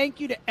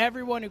 thank you to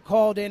everyone who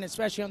called in,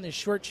 especially on this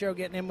short show,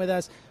 getting in with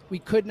us. We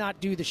could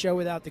not do the show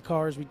without the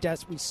callers. We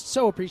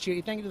so appreciate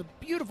you. Thank you to the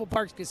beautiful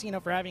Parks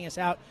Casino for having us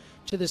out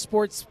to the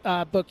sports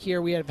book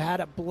here. We have had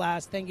a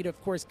blast. Thank you to,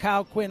 of course,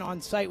 Kyle Quinn on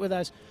site with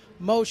us,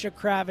 Moshe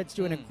Kravitz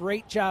doing a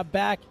great job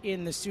back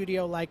in the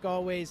studio like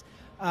always.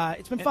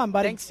 It's been fun,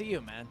 buddy. Thanks to you,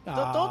 man.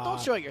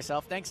 Don't short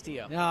yourself. Thanks to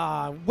you.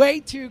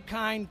 Way too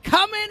kind.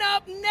 Coming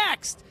up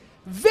next,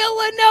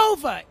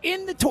 Villanova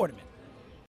in the tournament.